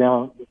seesaw is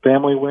down,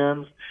 family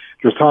wins.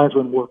 There's times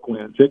when work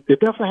wins. It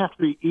doesn't have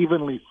to be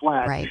evenly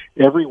flat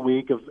every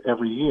week of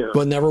every year.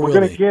 Well, never will be.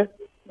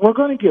 We're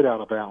going to get out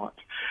of balance.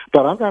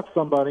 But I've got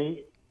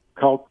somebody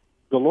called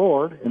the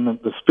Lord and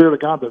the Spirit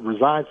of God that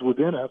resides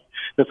within us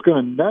that's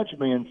going to nudge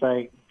me and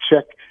say,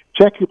 check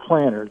your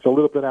planner. It's a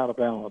little bit out of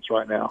balance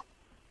right now.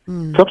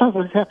 Sometimes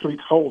I just have to be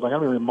told. I got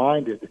to be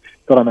reminded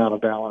that I'm out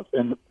of balance.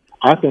 And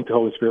I think the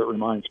Holy Spirit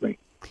reminds me.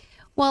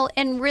 Well,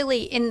 and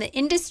really, in the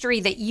industry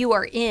that you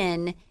are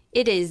in,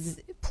 it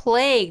is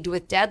plagued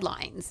with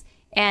deadlines.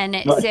 And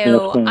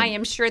so I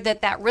am sure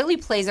that really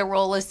plays a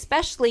role,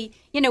 especially,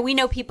 we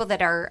know people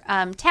that are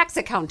tax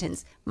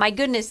accountants. My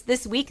goodness,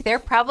 this week they're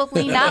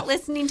probably not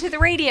listening to the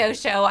radio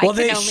show. Well,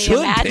 I can only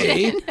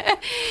imagine.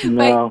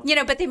 No.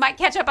 But they might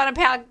catch up on a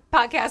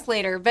podcast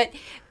later. But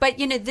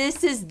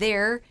this is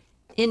their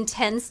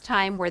intense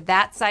time where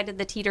that side of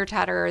the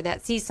teeter-totter or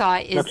that seesaw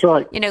is,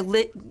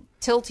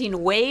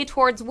 tilting way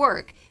towards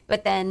work.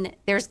 But then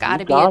there's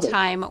got to be a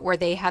time where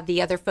they have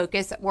the other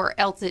focus, or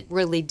else it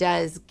really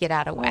does get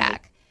out of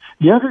whack.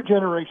 Younger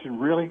generation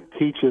really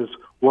teaches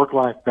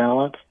work-life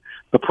balance.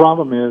 The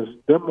problem is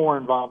they're more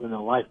involved in the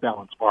life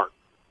balance part.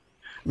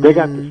 They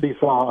got the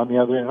seesaw on the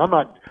other end. I'm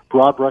not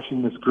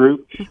broad-brushing this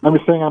group. I'm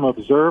just saying I'm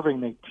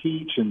observing they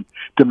teach and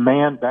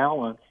demand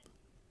balance,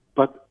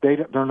 but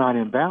they're not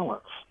in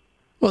balance.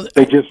 Well,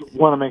 they just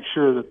want to make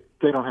sure that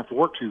they don't have to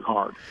work too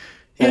hard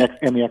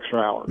and the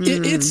extra hours.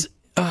 It's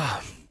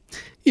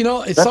it's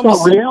that's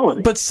not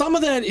reality. But some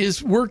of that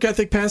is work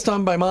ethic passed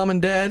on by mom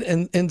and dad,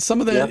 and some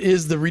of that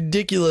is the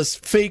ridiculous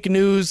fake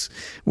news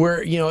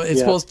where it's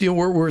supposed to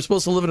we're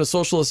supposed to live in a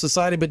socialist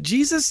society. But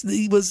Jesus,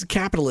 he was a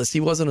capitalist; he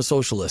wasn't a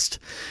socialist.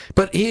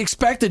 But he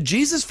expected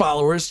Jesus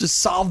followers to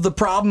solve the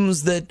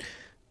problems that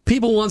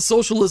people want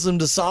socialism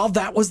to solve.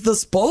 That was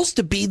supposed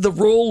to be the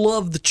role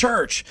of the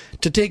church,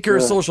 to take care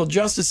of social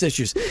justice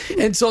issues.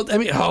 And so,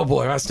 oh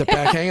boy, I step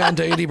back. Hang on,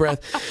 take a deep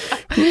breath.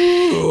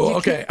 Ooh,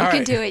 okay, all right.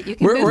 You can do it. You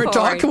can move We're forward.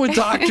 talking with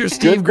Dr.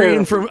 Steve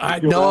Green from. I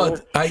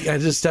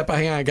just step.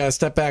 Hang on, I got to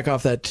step back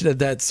off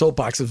that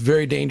soapbox. It's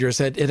very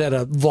dangerous. It had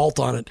a vault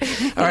on it.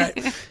 All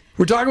right,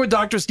 we're talking with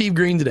Dr. Steve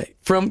Green today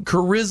from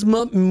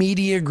Charisma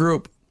Media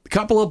Group.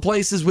 Couple of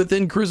places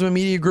within Charisma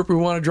Media Group we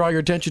want to draw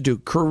your attention to.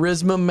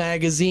 Charisma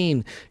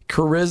Magazine,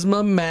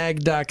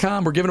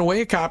 charismamag.com. We're giving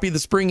away a copy of the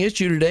spring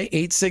issue today,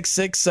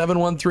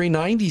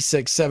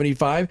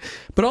 866-713-9675.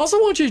 But also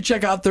want you to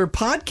check out their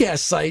podcast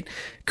site,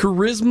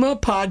 Charisma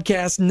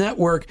Podcast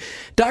Network.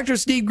 Dr.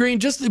 Steve Green,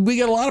 we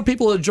got a lot of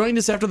people that joined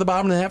us after the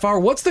bottom of the half hour.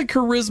 What's the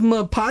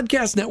Charisma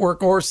Podcast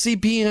Network, or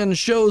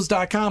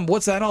cpnshows.com?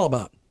 What's that all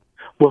about?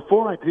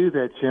 Before I do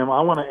that, Jim,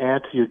 I want to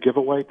add to your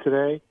giveaway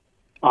today.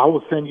 I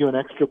will send you an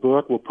extra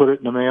book. We'll put it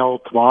in the mail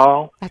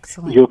tomorrow.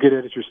 Excellent. You'll get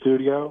it at your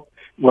studio.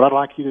 What I'd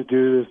like you to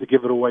do is to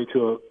give it away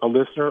to a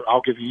listener.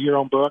 I'll give you your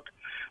own book,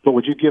 but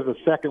would you give the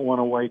second one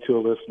away to a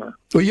listener?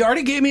 Well, you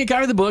already gave me a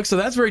copy of the book, so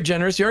that's very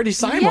generous. You already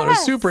signed one. It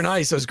was super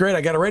nice. It was great. I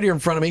got it right here in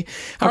front of me.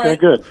 All right,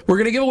 good. We're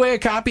going to give away a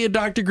copy of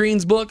Dr.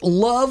 Green's book,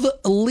 Love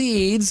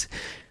Leads.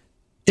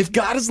 If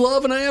God is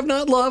love and I have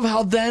not love,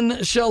 how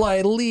then shall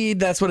I lead?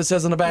 That's what it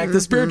says on the back. The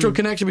spiritual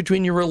connection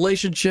between your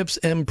relationships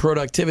and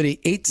productivity.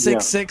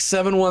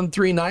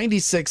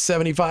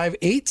 866-713-9675.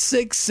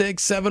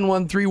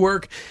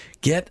 866-713-WORK.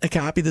 Get a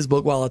copy of this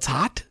book while it's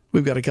hot.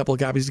 We've got a couple of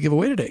copies to give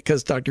away today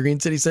because Dr. Green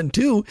said he sent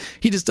 2.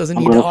 He just doesn't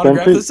need to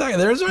autograph the second.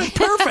 There's right.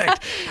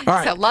 Perfect. All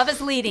right. So love is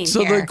leading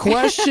So here. the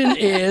question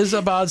is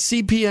about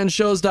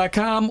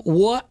cpnshows.com.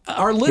 What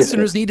our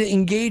listeners need to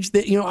engage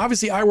that,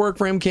 obviously I Work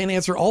for Him can't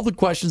answer all the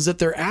questions that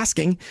they're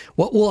asking.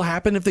 What will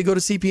happen if they go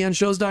to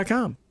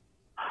cpnshows.com?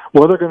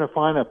 Well, they're going to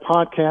find a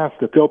podcast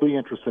that they'll be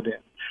interested in.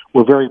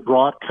 With very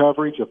broad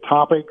coverage of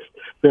topics,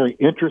 very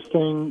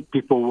interesting.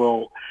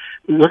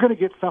 They're going to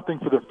get something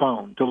for their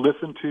phone to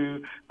listen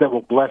to that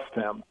will bless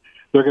them.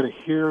 They're going to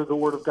hear the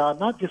Word of God,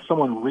 not just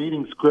someone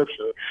reading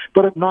Scripture,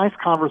 but a nice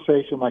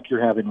conversation like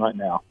you're having right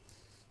now.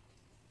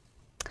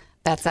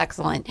 That's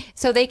excellent.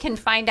 So they can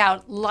find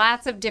out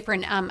lots of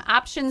different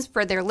options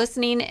for their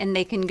listening, and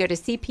they can go to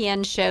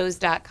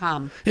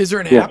cpnshows.com. Is there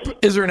an app?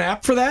 Is there an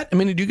app for that? I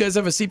mean, do you guys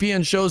have a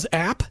CPN Shows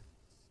app?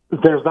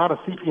 There's not a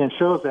CPN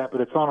Shows app,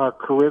 but it's on our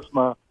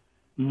Charisma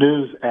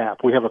News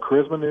app. We have a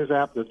Charisma News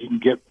app that you can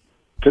get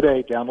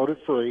today, download it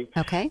free.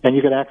 Okay. And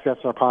you can access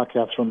our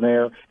podcast from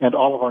there and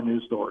all of our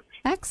news stories.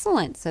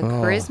 Excellent. So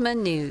Charisma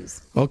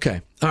News.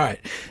 Okay. All right.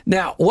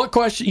 Now, what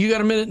question? You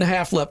got a minute and a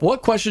half left.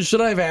 What question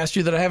should I have asked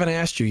you that I haven't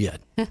asked you yet?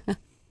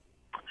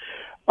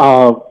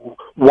 Why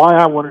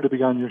I wanted to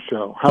be on your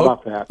show. How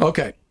about that?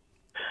 Okay.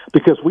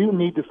 Because we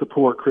need to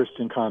support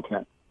Christian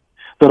content.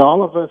 That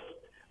all of us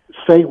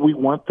say we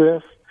want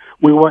this.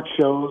 We want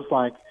shows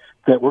like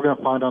that we're going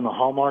to find on the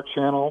Hallmark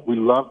Channel. We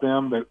love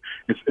them.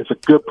 It's a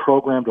good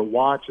program to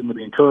watch and to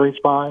be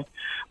encouraged by.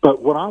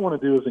 But what I want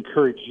to do is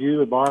encourage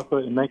you and Martha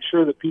and make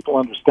sure that people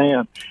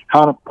understand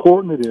how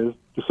important it is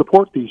to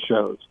support these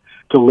shows,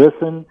 to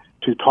listen,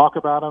 to talk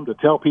about them, to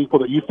tell people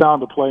that you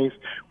found a place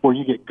where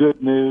you get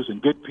good news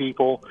and good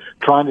people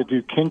trying to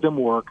do kingdom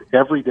work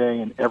every day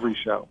in every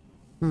show.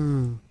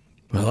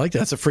 I like that.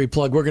 That's a free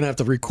plug. We're going to have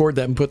to record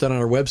that and put that on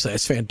our website.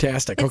 It's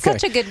fantastic. It's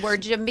such a good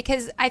word, Jim,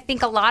 because I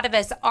think a lot of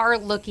us are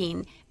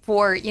looking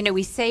for,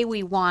 we say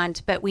we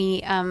want, but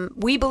we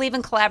believe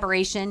in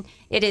collaboration.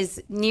 It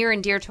is near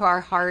and dear to our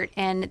heart,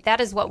 and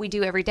that is what we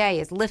do every day,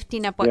 is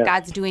lifting up what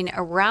God's doing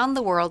around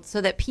the world so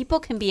that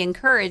people can be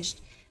encouraged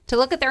to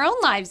look at their own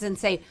lives and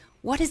say,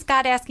 what is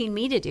God asking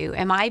me to do?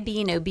 Am I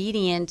being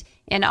obedient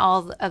in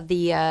all of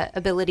the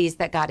abilities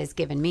that God has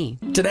given me?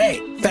 Today,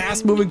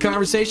 fast-moving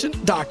conversation,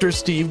 Dr.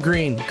 Steve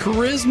Green,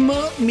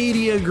 Charisma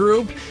Media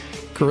Group,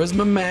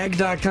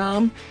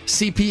 charismamag.com,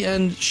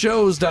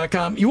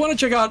 cpnshows.com. You want to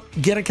check out,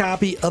 get a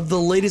copy of the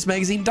latest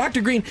magazine.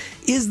 Dr. Green,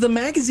 is the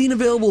magazine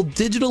available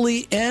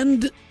digitally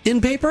and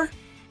in paper?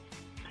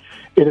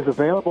 It is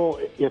available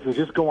if you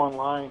just go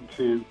online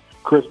to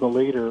Charisma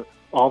Leader.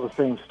 All the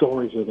same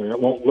stories are there. It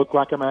won't look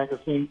like a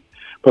magazine,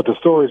 but the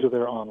stories are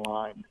there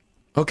online.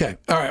 Okay.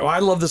 All right. Well, I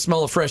love the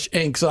smell of fresh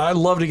ink, so I'd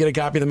love to get a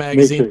copy of the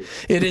magazine. Me too.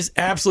 It is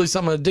absolutely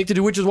something I'm addicted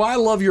to, which is why I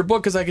love your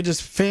book, because I could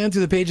just fan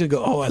through the page and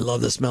go, oh, I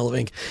love the smell of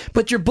ink.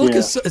 But your book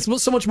is it's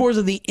so much more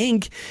than the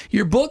ink.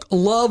 Your book,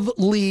 Love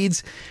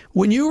Leads.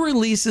 When you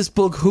released this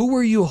book, who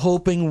were you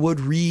hoping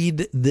would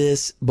read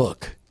this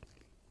book?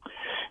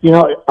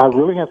 I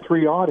really had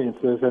 3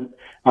 audiences, and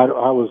I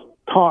was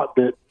taught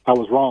that I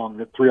was wrong,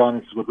 that 3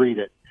 audiences would read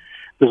it.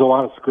 There's a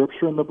lot of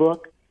scripture in the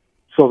book,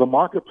 so the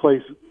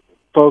marketplace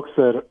folks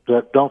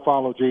that don't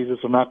follow Jesus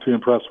are not too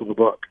impressed with the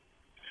book.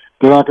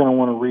 They're not going to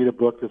want to read a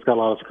book that's got a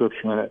lot of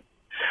scripture in it.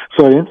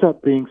 So it ends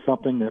up being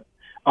something that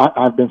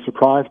I've been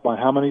surprised by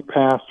how many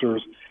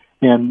pastors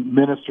and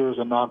ministers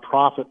and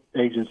nonprofit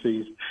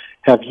agencies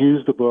have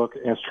used the book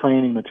as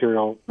training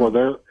material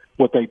for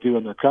what they do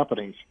in their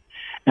companies.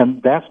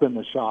 And that's been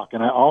the shock.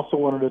 And I also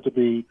wanted it to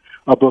be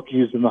a book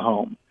used in the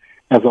home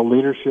as a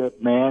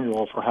leadership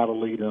manual for how to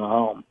lead in a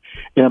home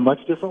in a much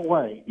different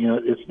way.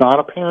 It's not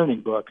a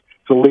parenting book.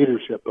 It's a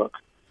leadership book.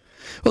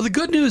 Well, the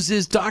good news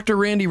is Dr.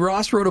 Randy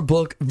Ross wrote a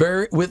book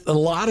with a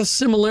lot of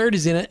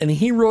similarities in it, and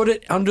he wrote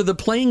it under the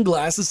plain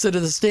glass instead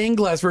of the stained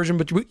glass version.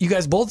 But you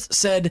guys both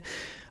said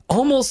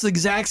almost the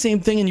exact same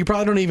thing, and you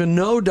probably don't even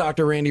know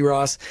Dr. Randy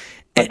Ross.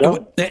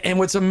 And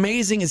what's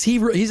amazing is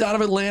he's out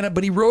of Atlanta,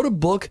 but he wrote a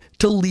book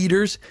to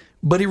leaders,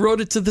 but he wrote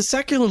it to the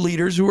secular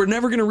leaders who are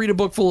never going to read a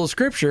book full of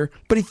scripture,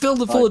 but he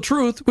filled it full of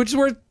truth, which is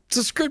where it's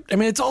a script. I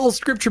mean, it's all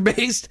scripture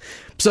based.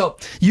 So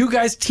you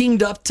guys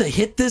teamed up to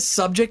hit this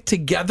subject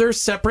together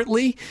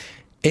separately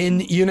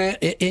in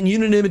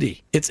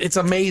unanimity. It's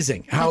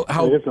amazing how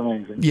it is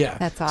amazing. Yeah,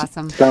 that's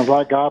awesome. Sounds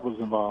like God was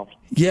involved.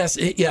 Yes,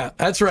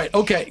 that's right.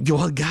 Okay,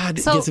 well, God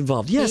gets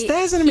involved. Yes,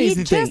 that is an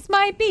amazing thing. He just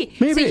might be.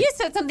 Maybe. So you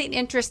said something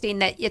interesting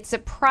that it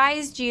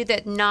surprised you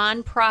that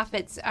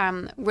nonprofits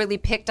really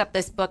picked up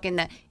this book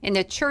in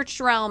the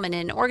church realm and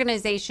in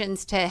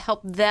organizations to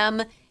help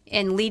them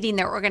in leading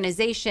their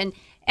organization.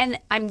 And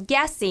I'm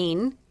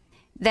guessing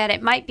that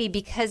it might be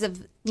because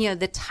of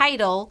the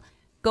title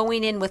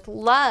going in with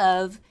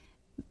love.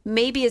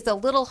 Maybe is a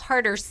little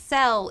harder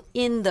sell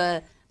in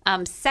the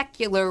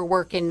secular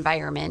work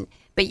environment.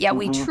 But yet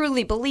we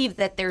truly believe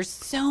that there's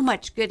so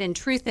much good and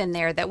truth in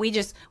there that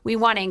we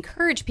want to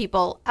encourage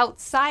people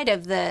outside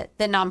of the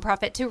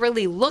nonprofit to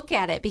really look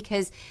at it,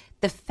 because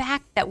the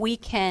fact that we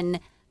can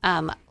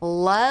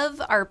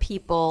love our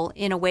people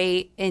in a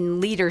way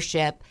in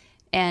leadership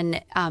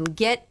and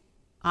get,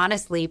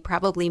 honestly,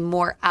 probably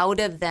more out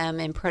of them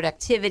in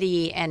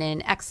productivity and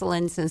in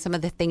excellence and some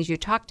of the things you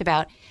talked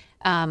about,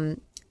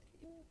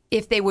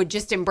 if they would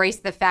just embrace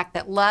the fact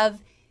that love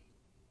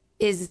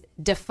is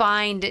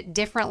defined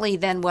differently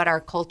than what our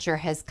culture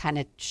has kind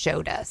of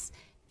showed us.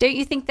 Don't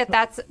you think that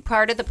that's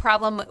part of the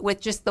problem with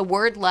just the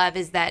word love,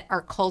 is that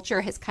our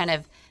culture has kind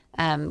of,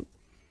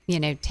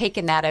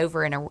 taken that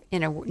over in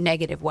a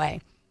negative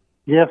way?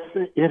 Yes,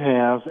 it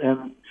has.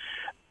 And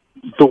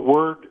the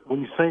word,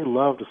 when you say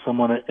love to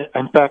someone,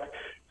 in fact,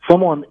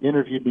 someone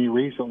interviewed me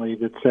recently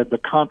that said the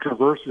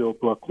controversial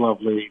book,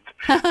 Love Leads,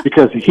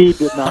 because he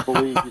did not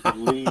believe you could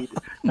lead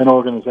an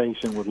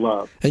organization with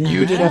love. And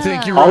you didn't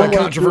think you wrote a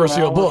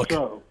controversial book.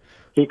 Show,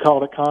 he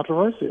called it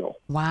controversial.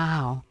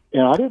 Wow.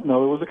 And I didn't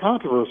know there was a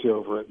controversy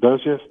over it.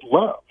 There's just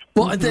love.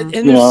 Well, and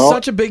there's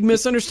such a big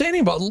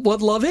misunderstanding about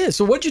what love is.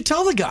 So what'd you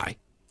tell the guy?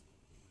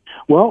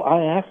 Well,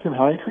 I asked him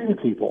how he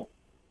treated people.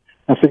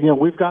 I said,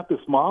 we've got this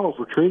model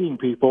for treating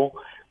people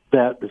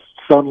that is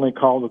suddenly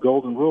called the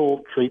golden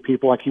rule: treat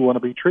people like you want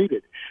to be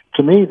treated.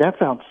 To me, that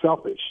sounds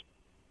selfish.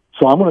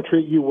 So I'm going to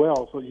treat you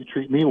well so you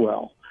treat me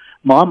well.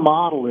 My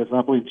model is, and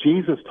I believe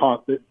Jesus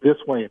taught this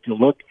way, if you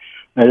look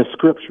at his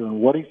scripture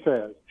and what he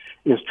says,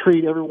 is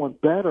treat everyone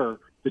better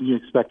than you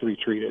expect to be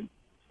treated.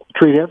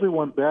 Treat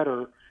everyone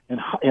better and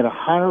at a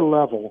higher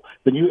level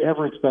than you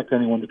ever expect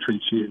anyone to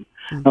treat you.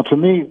 Mm-hmm. Now, to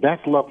me,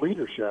 that's love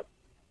leadership.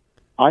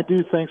 I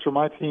do things for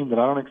my team that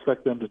I don't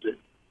expect them to do.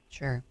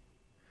 Sure.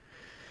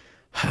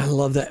 I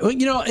love that. Well,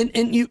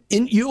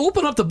 and you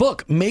open up the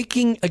book,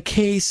 Making a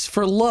Case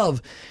for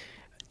Love.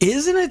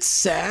 Isn't it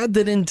sad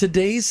that in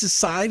today's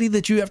society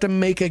that you have to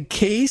make a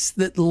case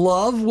that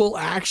love will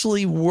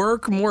actually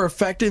work more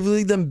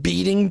effectively than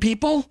beating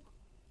people?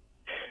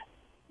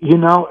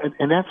 And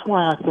that's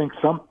why I think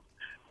some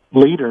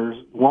leaders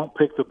won't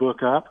pick the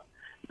book up,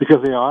 because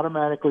they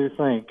automatically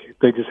think,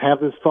 they just have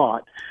this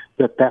thought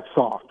that that's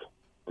soft,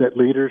 that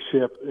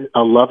leadership,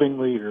 a loving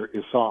leader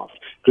is soft.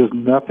 There's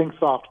nothing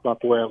soft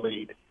about the way I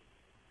lead.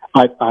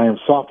 I am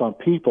soft on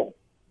people.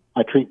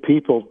 I treat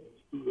people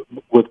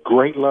with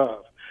great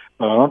love,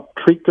 but I don't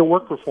treat their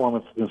work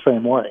performance in the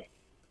same way.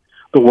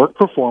 The work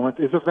performance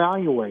is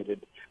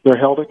evaluated. They're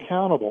held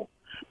accountable.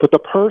 But the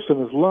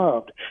person is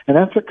loved. And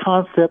that's a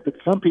concept that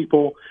some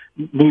people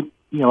need,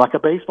 like a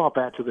baseball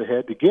bat to the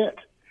head to get,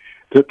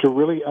 to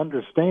really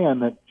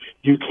understand that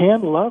you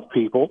can love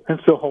people and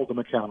still hold them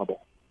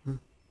accountable.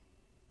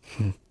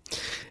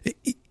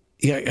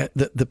 Yeah,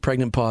 the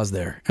pregnant pause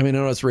there. I mean, I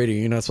know it's radio.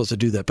 You're not supposed to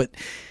do that, but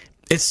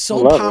it's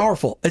so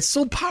powerful. It's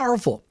so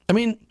powerful. I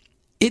mean,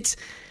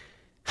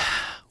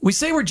 we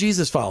say we're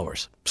Jesus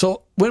followers.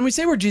 So when we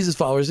say we're Jesus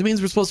followers, it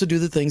means we're supposed to do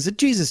the things that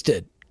Jesus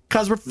did,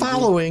 because we're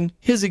following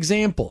his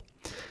example.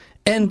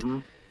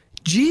 And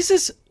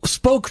Jesus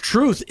spoke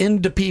truth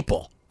into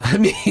people. I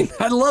mean,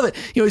 I love it.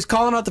 He's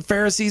calling out the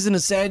Pharisees and the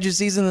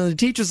Sadducees and the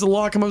teachers of the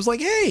law. Come, I was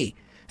like, hey,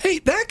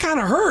 that kind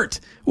of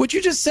hurt. What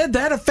you just said,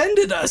 that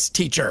offended us,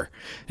 teacher.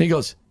 And he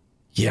goes,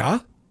 yeah,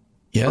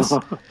 yes.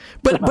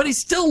 But he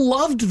still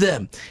loved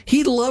them.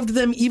 He loved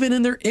them even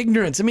in their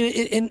ignorance. I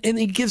mean, and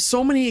he gives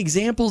so many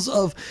examples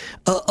of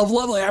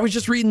love. Like, I was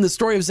just reading the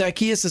story of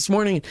Zacchaeus this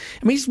morning.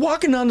 I mean, he's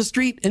walking down the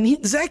street,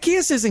 and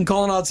Zacchaeus isn't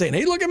calling out saying,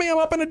 hey, look at me, I'm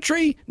up in a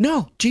tree.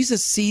 No,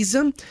 Jesus sees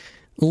him,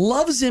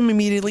 loves him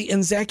immediately,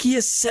 and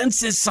Zacchaeus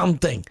senses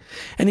something.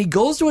 And he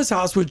goes to his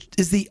house, which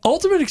is the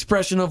ultimate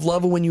expression of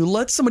love when you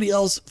let somebody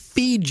else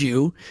feed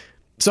you.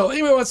 So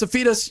anybody wants to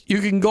feed us, you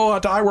can go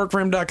out to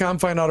iworkforhim.com,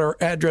 find out our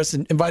address,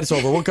 and invite us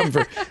over. We're coming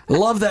for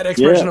love, that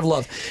expression of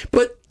love.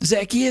 But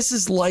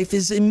Zacchaeus' life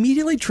is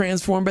immediately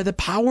transformed by the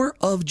power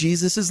of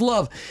Jesus'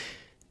 love.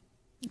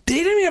 They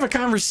didn't even have a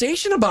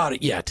conversation about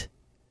it yet.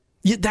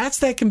 That's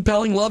that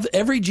compelling love.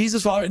 Every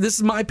Jesus follower, this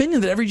is my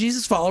opinion, that every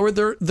Jesus follower,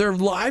 their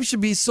lives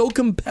should be so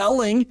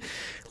compelling,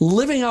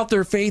 living out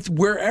their faith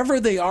wherever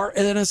they are,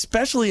 and then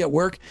especially at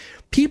work.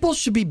 People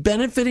should be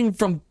benefiting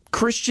from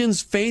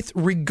Christians' faith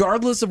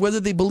regardless of whether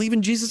they believe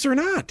in Jesus or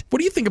not. What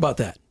do you think about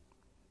that?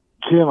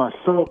 Jim, I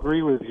so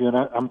agree with you.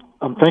 And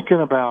I'm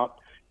thinking about,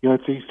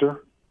 it's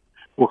Easter.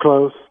 We're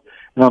close.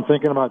 And I'm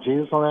thinking about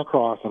Jesus on that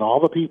cross and all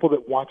the people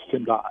that watched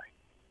him die.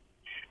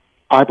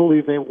 I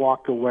believe they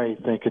walked away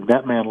thinking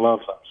that man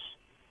loves us,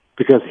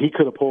 because he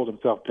could have pulled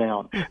himself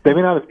down. They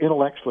may not have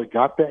intellectually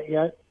got that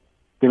yet.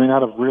 They may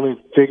not have really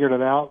figured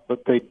it out,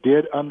 but they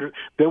did.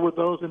 There were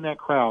those in that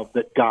crowd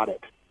that got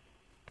it.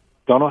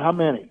 Don't know how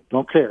many.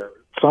 Don't care.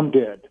 Some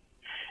did.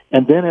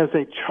 And then as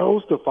they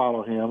chose to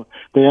follow him,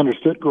 they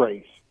understood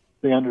grace.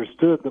 They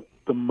understood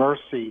the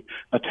mercy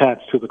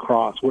attached to the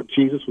cross, what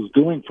Jesus was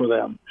doing for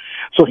them.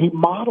 So he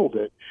modeled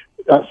it.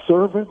 A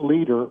servant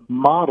leader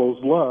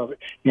models love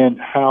in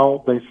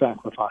how they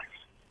sacrifice.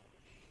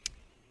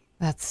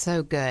 That's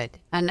so good.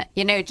 And,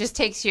 it just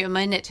takes you a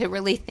minute to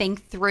really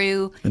think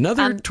through.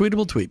 Another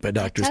tweetable tweet by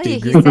Dr.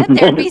 Steve He Green. said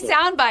there'd be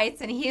sound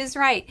bites, and he is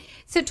right.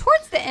 So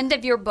towards the end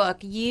of your book,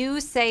 you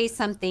say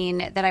something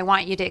that I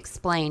want you to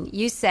explain.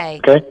 You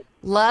say,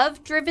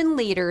 love-driven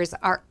leaders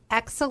are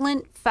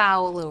excellent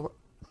followers.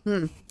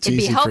 It'd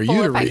be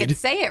helpful if I could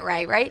say it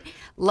right?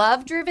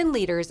 Love-driven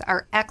leaders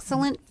are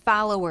excellent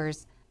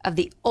followers of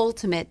the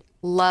ultimate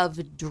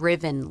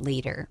love-driven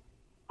leader.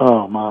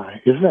 Oh,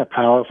 my. Isn't that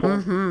powerful?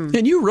 Mm-hmm.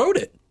 And you wrote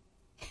it.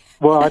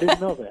 Well, I didn't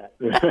know that.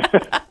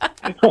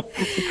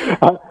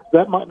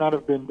 That might not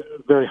have been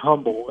very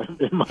humble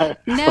in my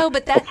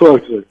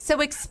approach.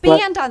 So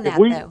expand on that,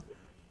 though.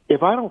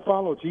 If I don't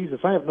follow Jesus,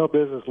 I have no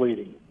business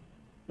leading.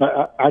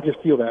 I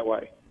just feel that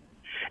way.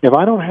 If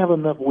I don't have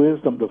enough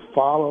wisdom to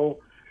follow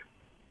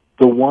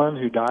the one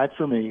who died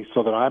for me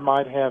so that I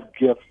might have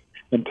gifts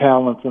and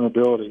talents and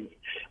abilities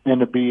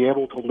and to be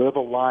able to live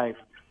a life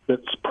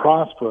that's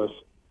prosperous,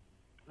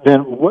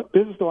 then what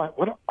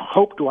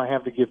hope do I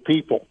have to give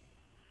people?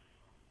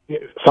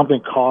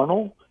 Something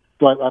carnal?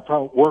 Do I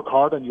probably work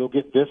hard and you'll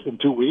get this in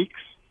 2 weeks?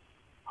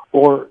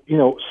 Or,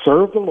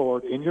 serve the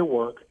Lord in your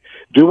work,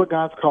 do what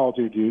God's called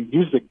you to do,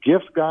 use the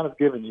gifts God has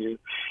given you,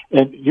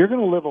 and you're going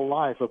to live a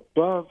life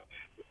above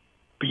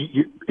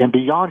and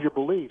beyond your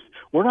beliefs.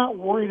 We're not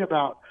worried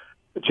about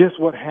just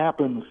what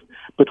happens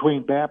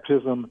between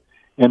baptism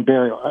and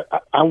burial.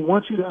 I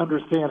want you to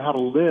understand how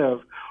to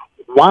live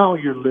while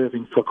you're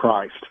living for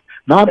Christ.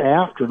 Not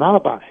after, not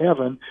about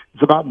heaven.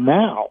 It's about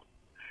now.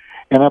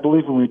 And I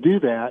believe when we do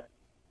that,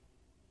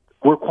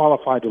 we're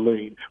qualified to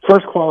lead.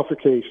 First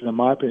qualification, in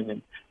my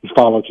opinion, is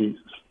follow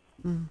Jesus.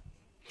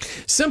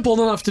 Simple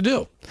enough to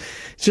do.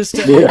 Just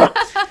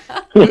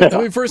when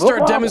we first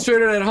start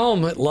demonstrating it at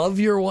home, love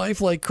your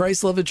wife like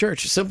Christ loved the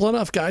church. Simple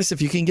enough, guys.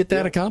 If you can get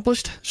that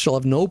accomplished, she'll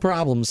have no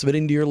problem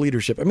submitting to your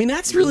leadership. I mean,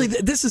 that's really,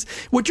 this is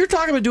what you're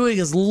talking about doing,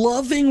 is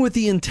loving with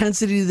the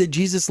intensity that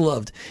Jesus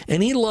loved.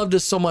 And he loved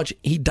us so much,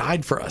 he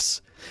died for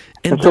us.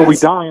 And so we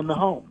die in the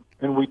home,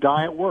 and we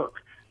die at work.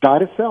 Die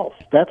to self.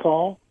 That's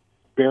all.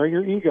 Bury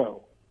your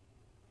ego.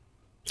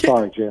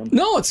 Sorry, Jim.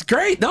 No, it's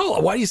great. No,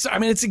 why do you? I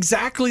mean, it's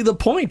exactly the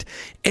point,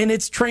 and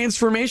it's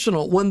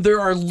transformational. When there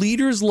are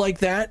leaders like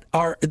that,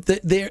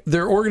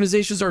 their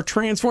organizations are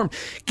transformed.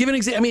 Give an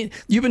example. I mean,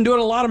 you've been doing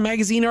a lot of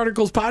magazine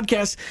articles,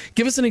 podcasts.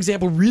 Give us an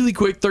example, really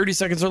quick, 30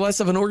 seconds or less,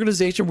 of an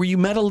organization where you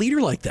met a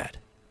leader like that.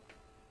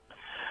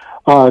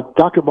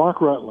 Dr.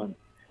 Mark Rutland.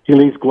 He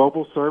leads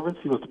global servants.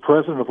 He was the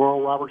president of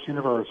Oral Roberts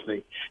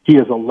University. He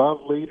is a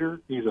love leader.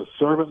 He's a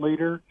servant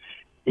leader.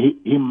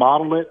 He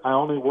modeled it. I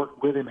only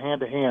worked with him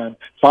hand to hand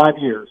 5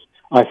 years.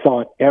 I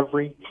saw it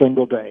every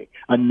single day.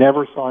 I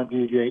never saw him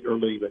deviate or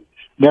leave it.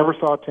 Never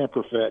saw a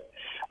temper fit.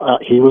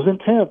 He was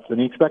intense and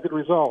he expected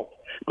results,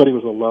 but he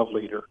was a love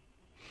leader.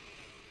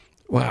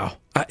 Wow.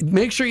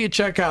 Make sure you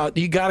check out,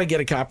 you got to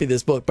get a copy of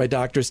this book by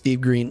Dr.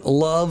 Steve Green,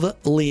 Love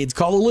Leads.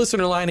 Call the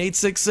listener line,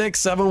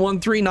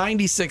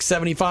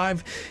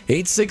 866-713-9675,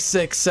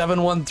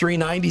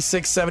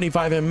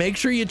 866-713-9675, and make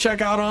sure you check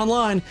out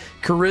online,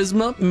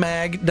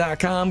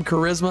 charismamag.com,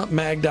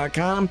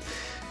 charismamag.com.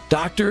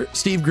 Dr.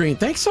 Steve Green,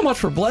 thanks so much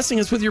for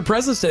blessing us with your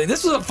presence today.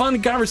 This was a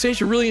fun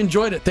conversation. Really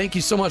enjoyed it. Thank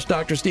you so much,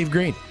 Dr. Steve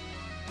Green.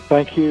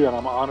 Thank you, and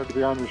I'm honored to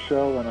be on your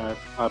show, and I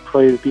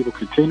pray that people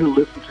continue to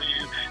listen to you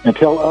and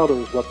tell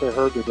others what they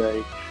heard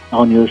today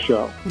on your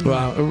show.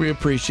 Wow, we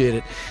appreciate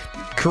it.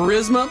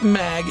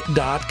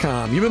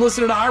 charismamag.com. You've been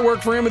listening to I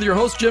Work for Him with your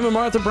host, Jim and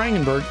Martha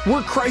Brangenberg.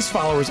 We're Christ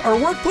followers. Our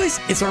workplace,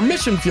 it's our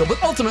mission field, but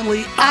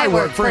ultimately, I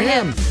work for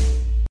Him.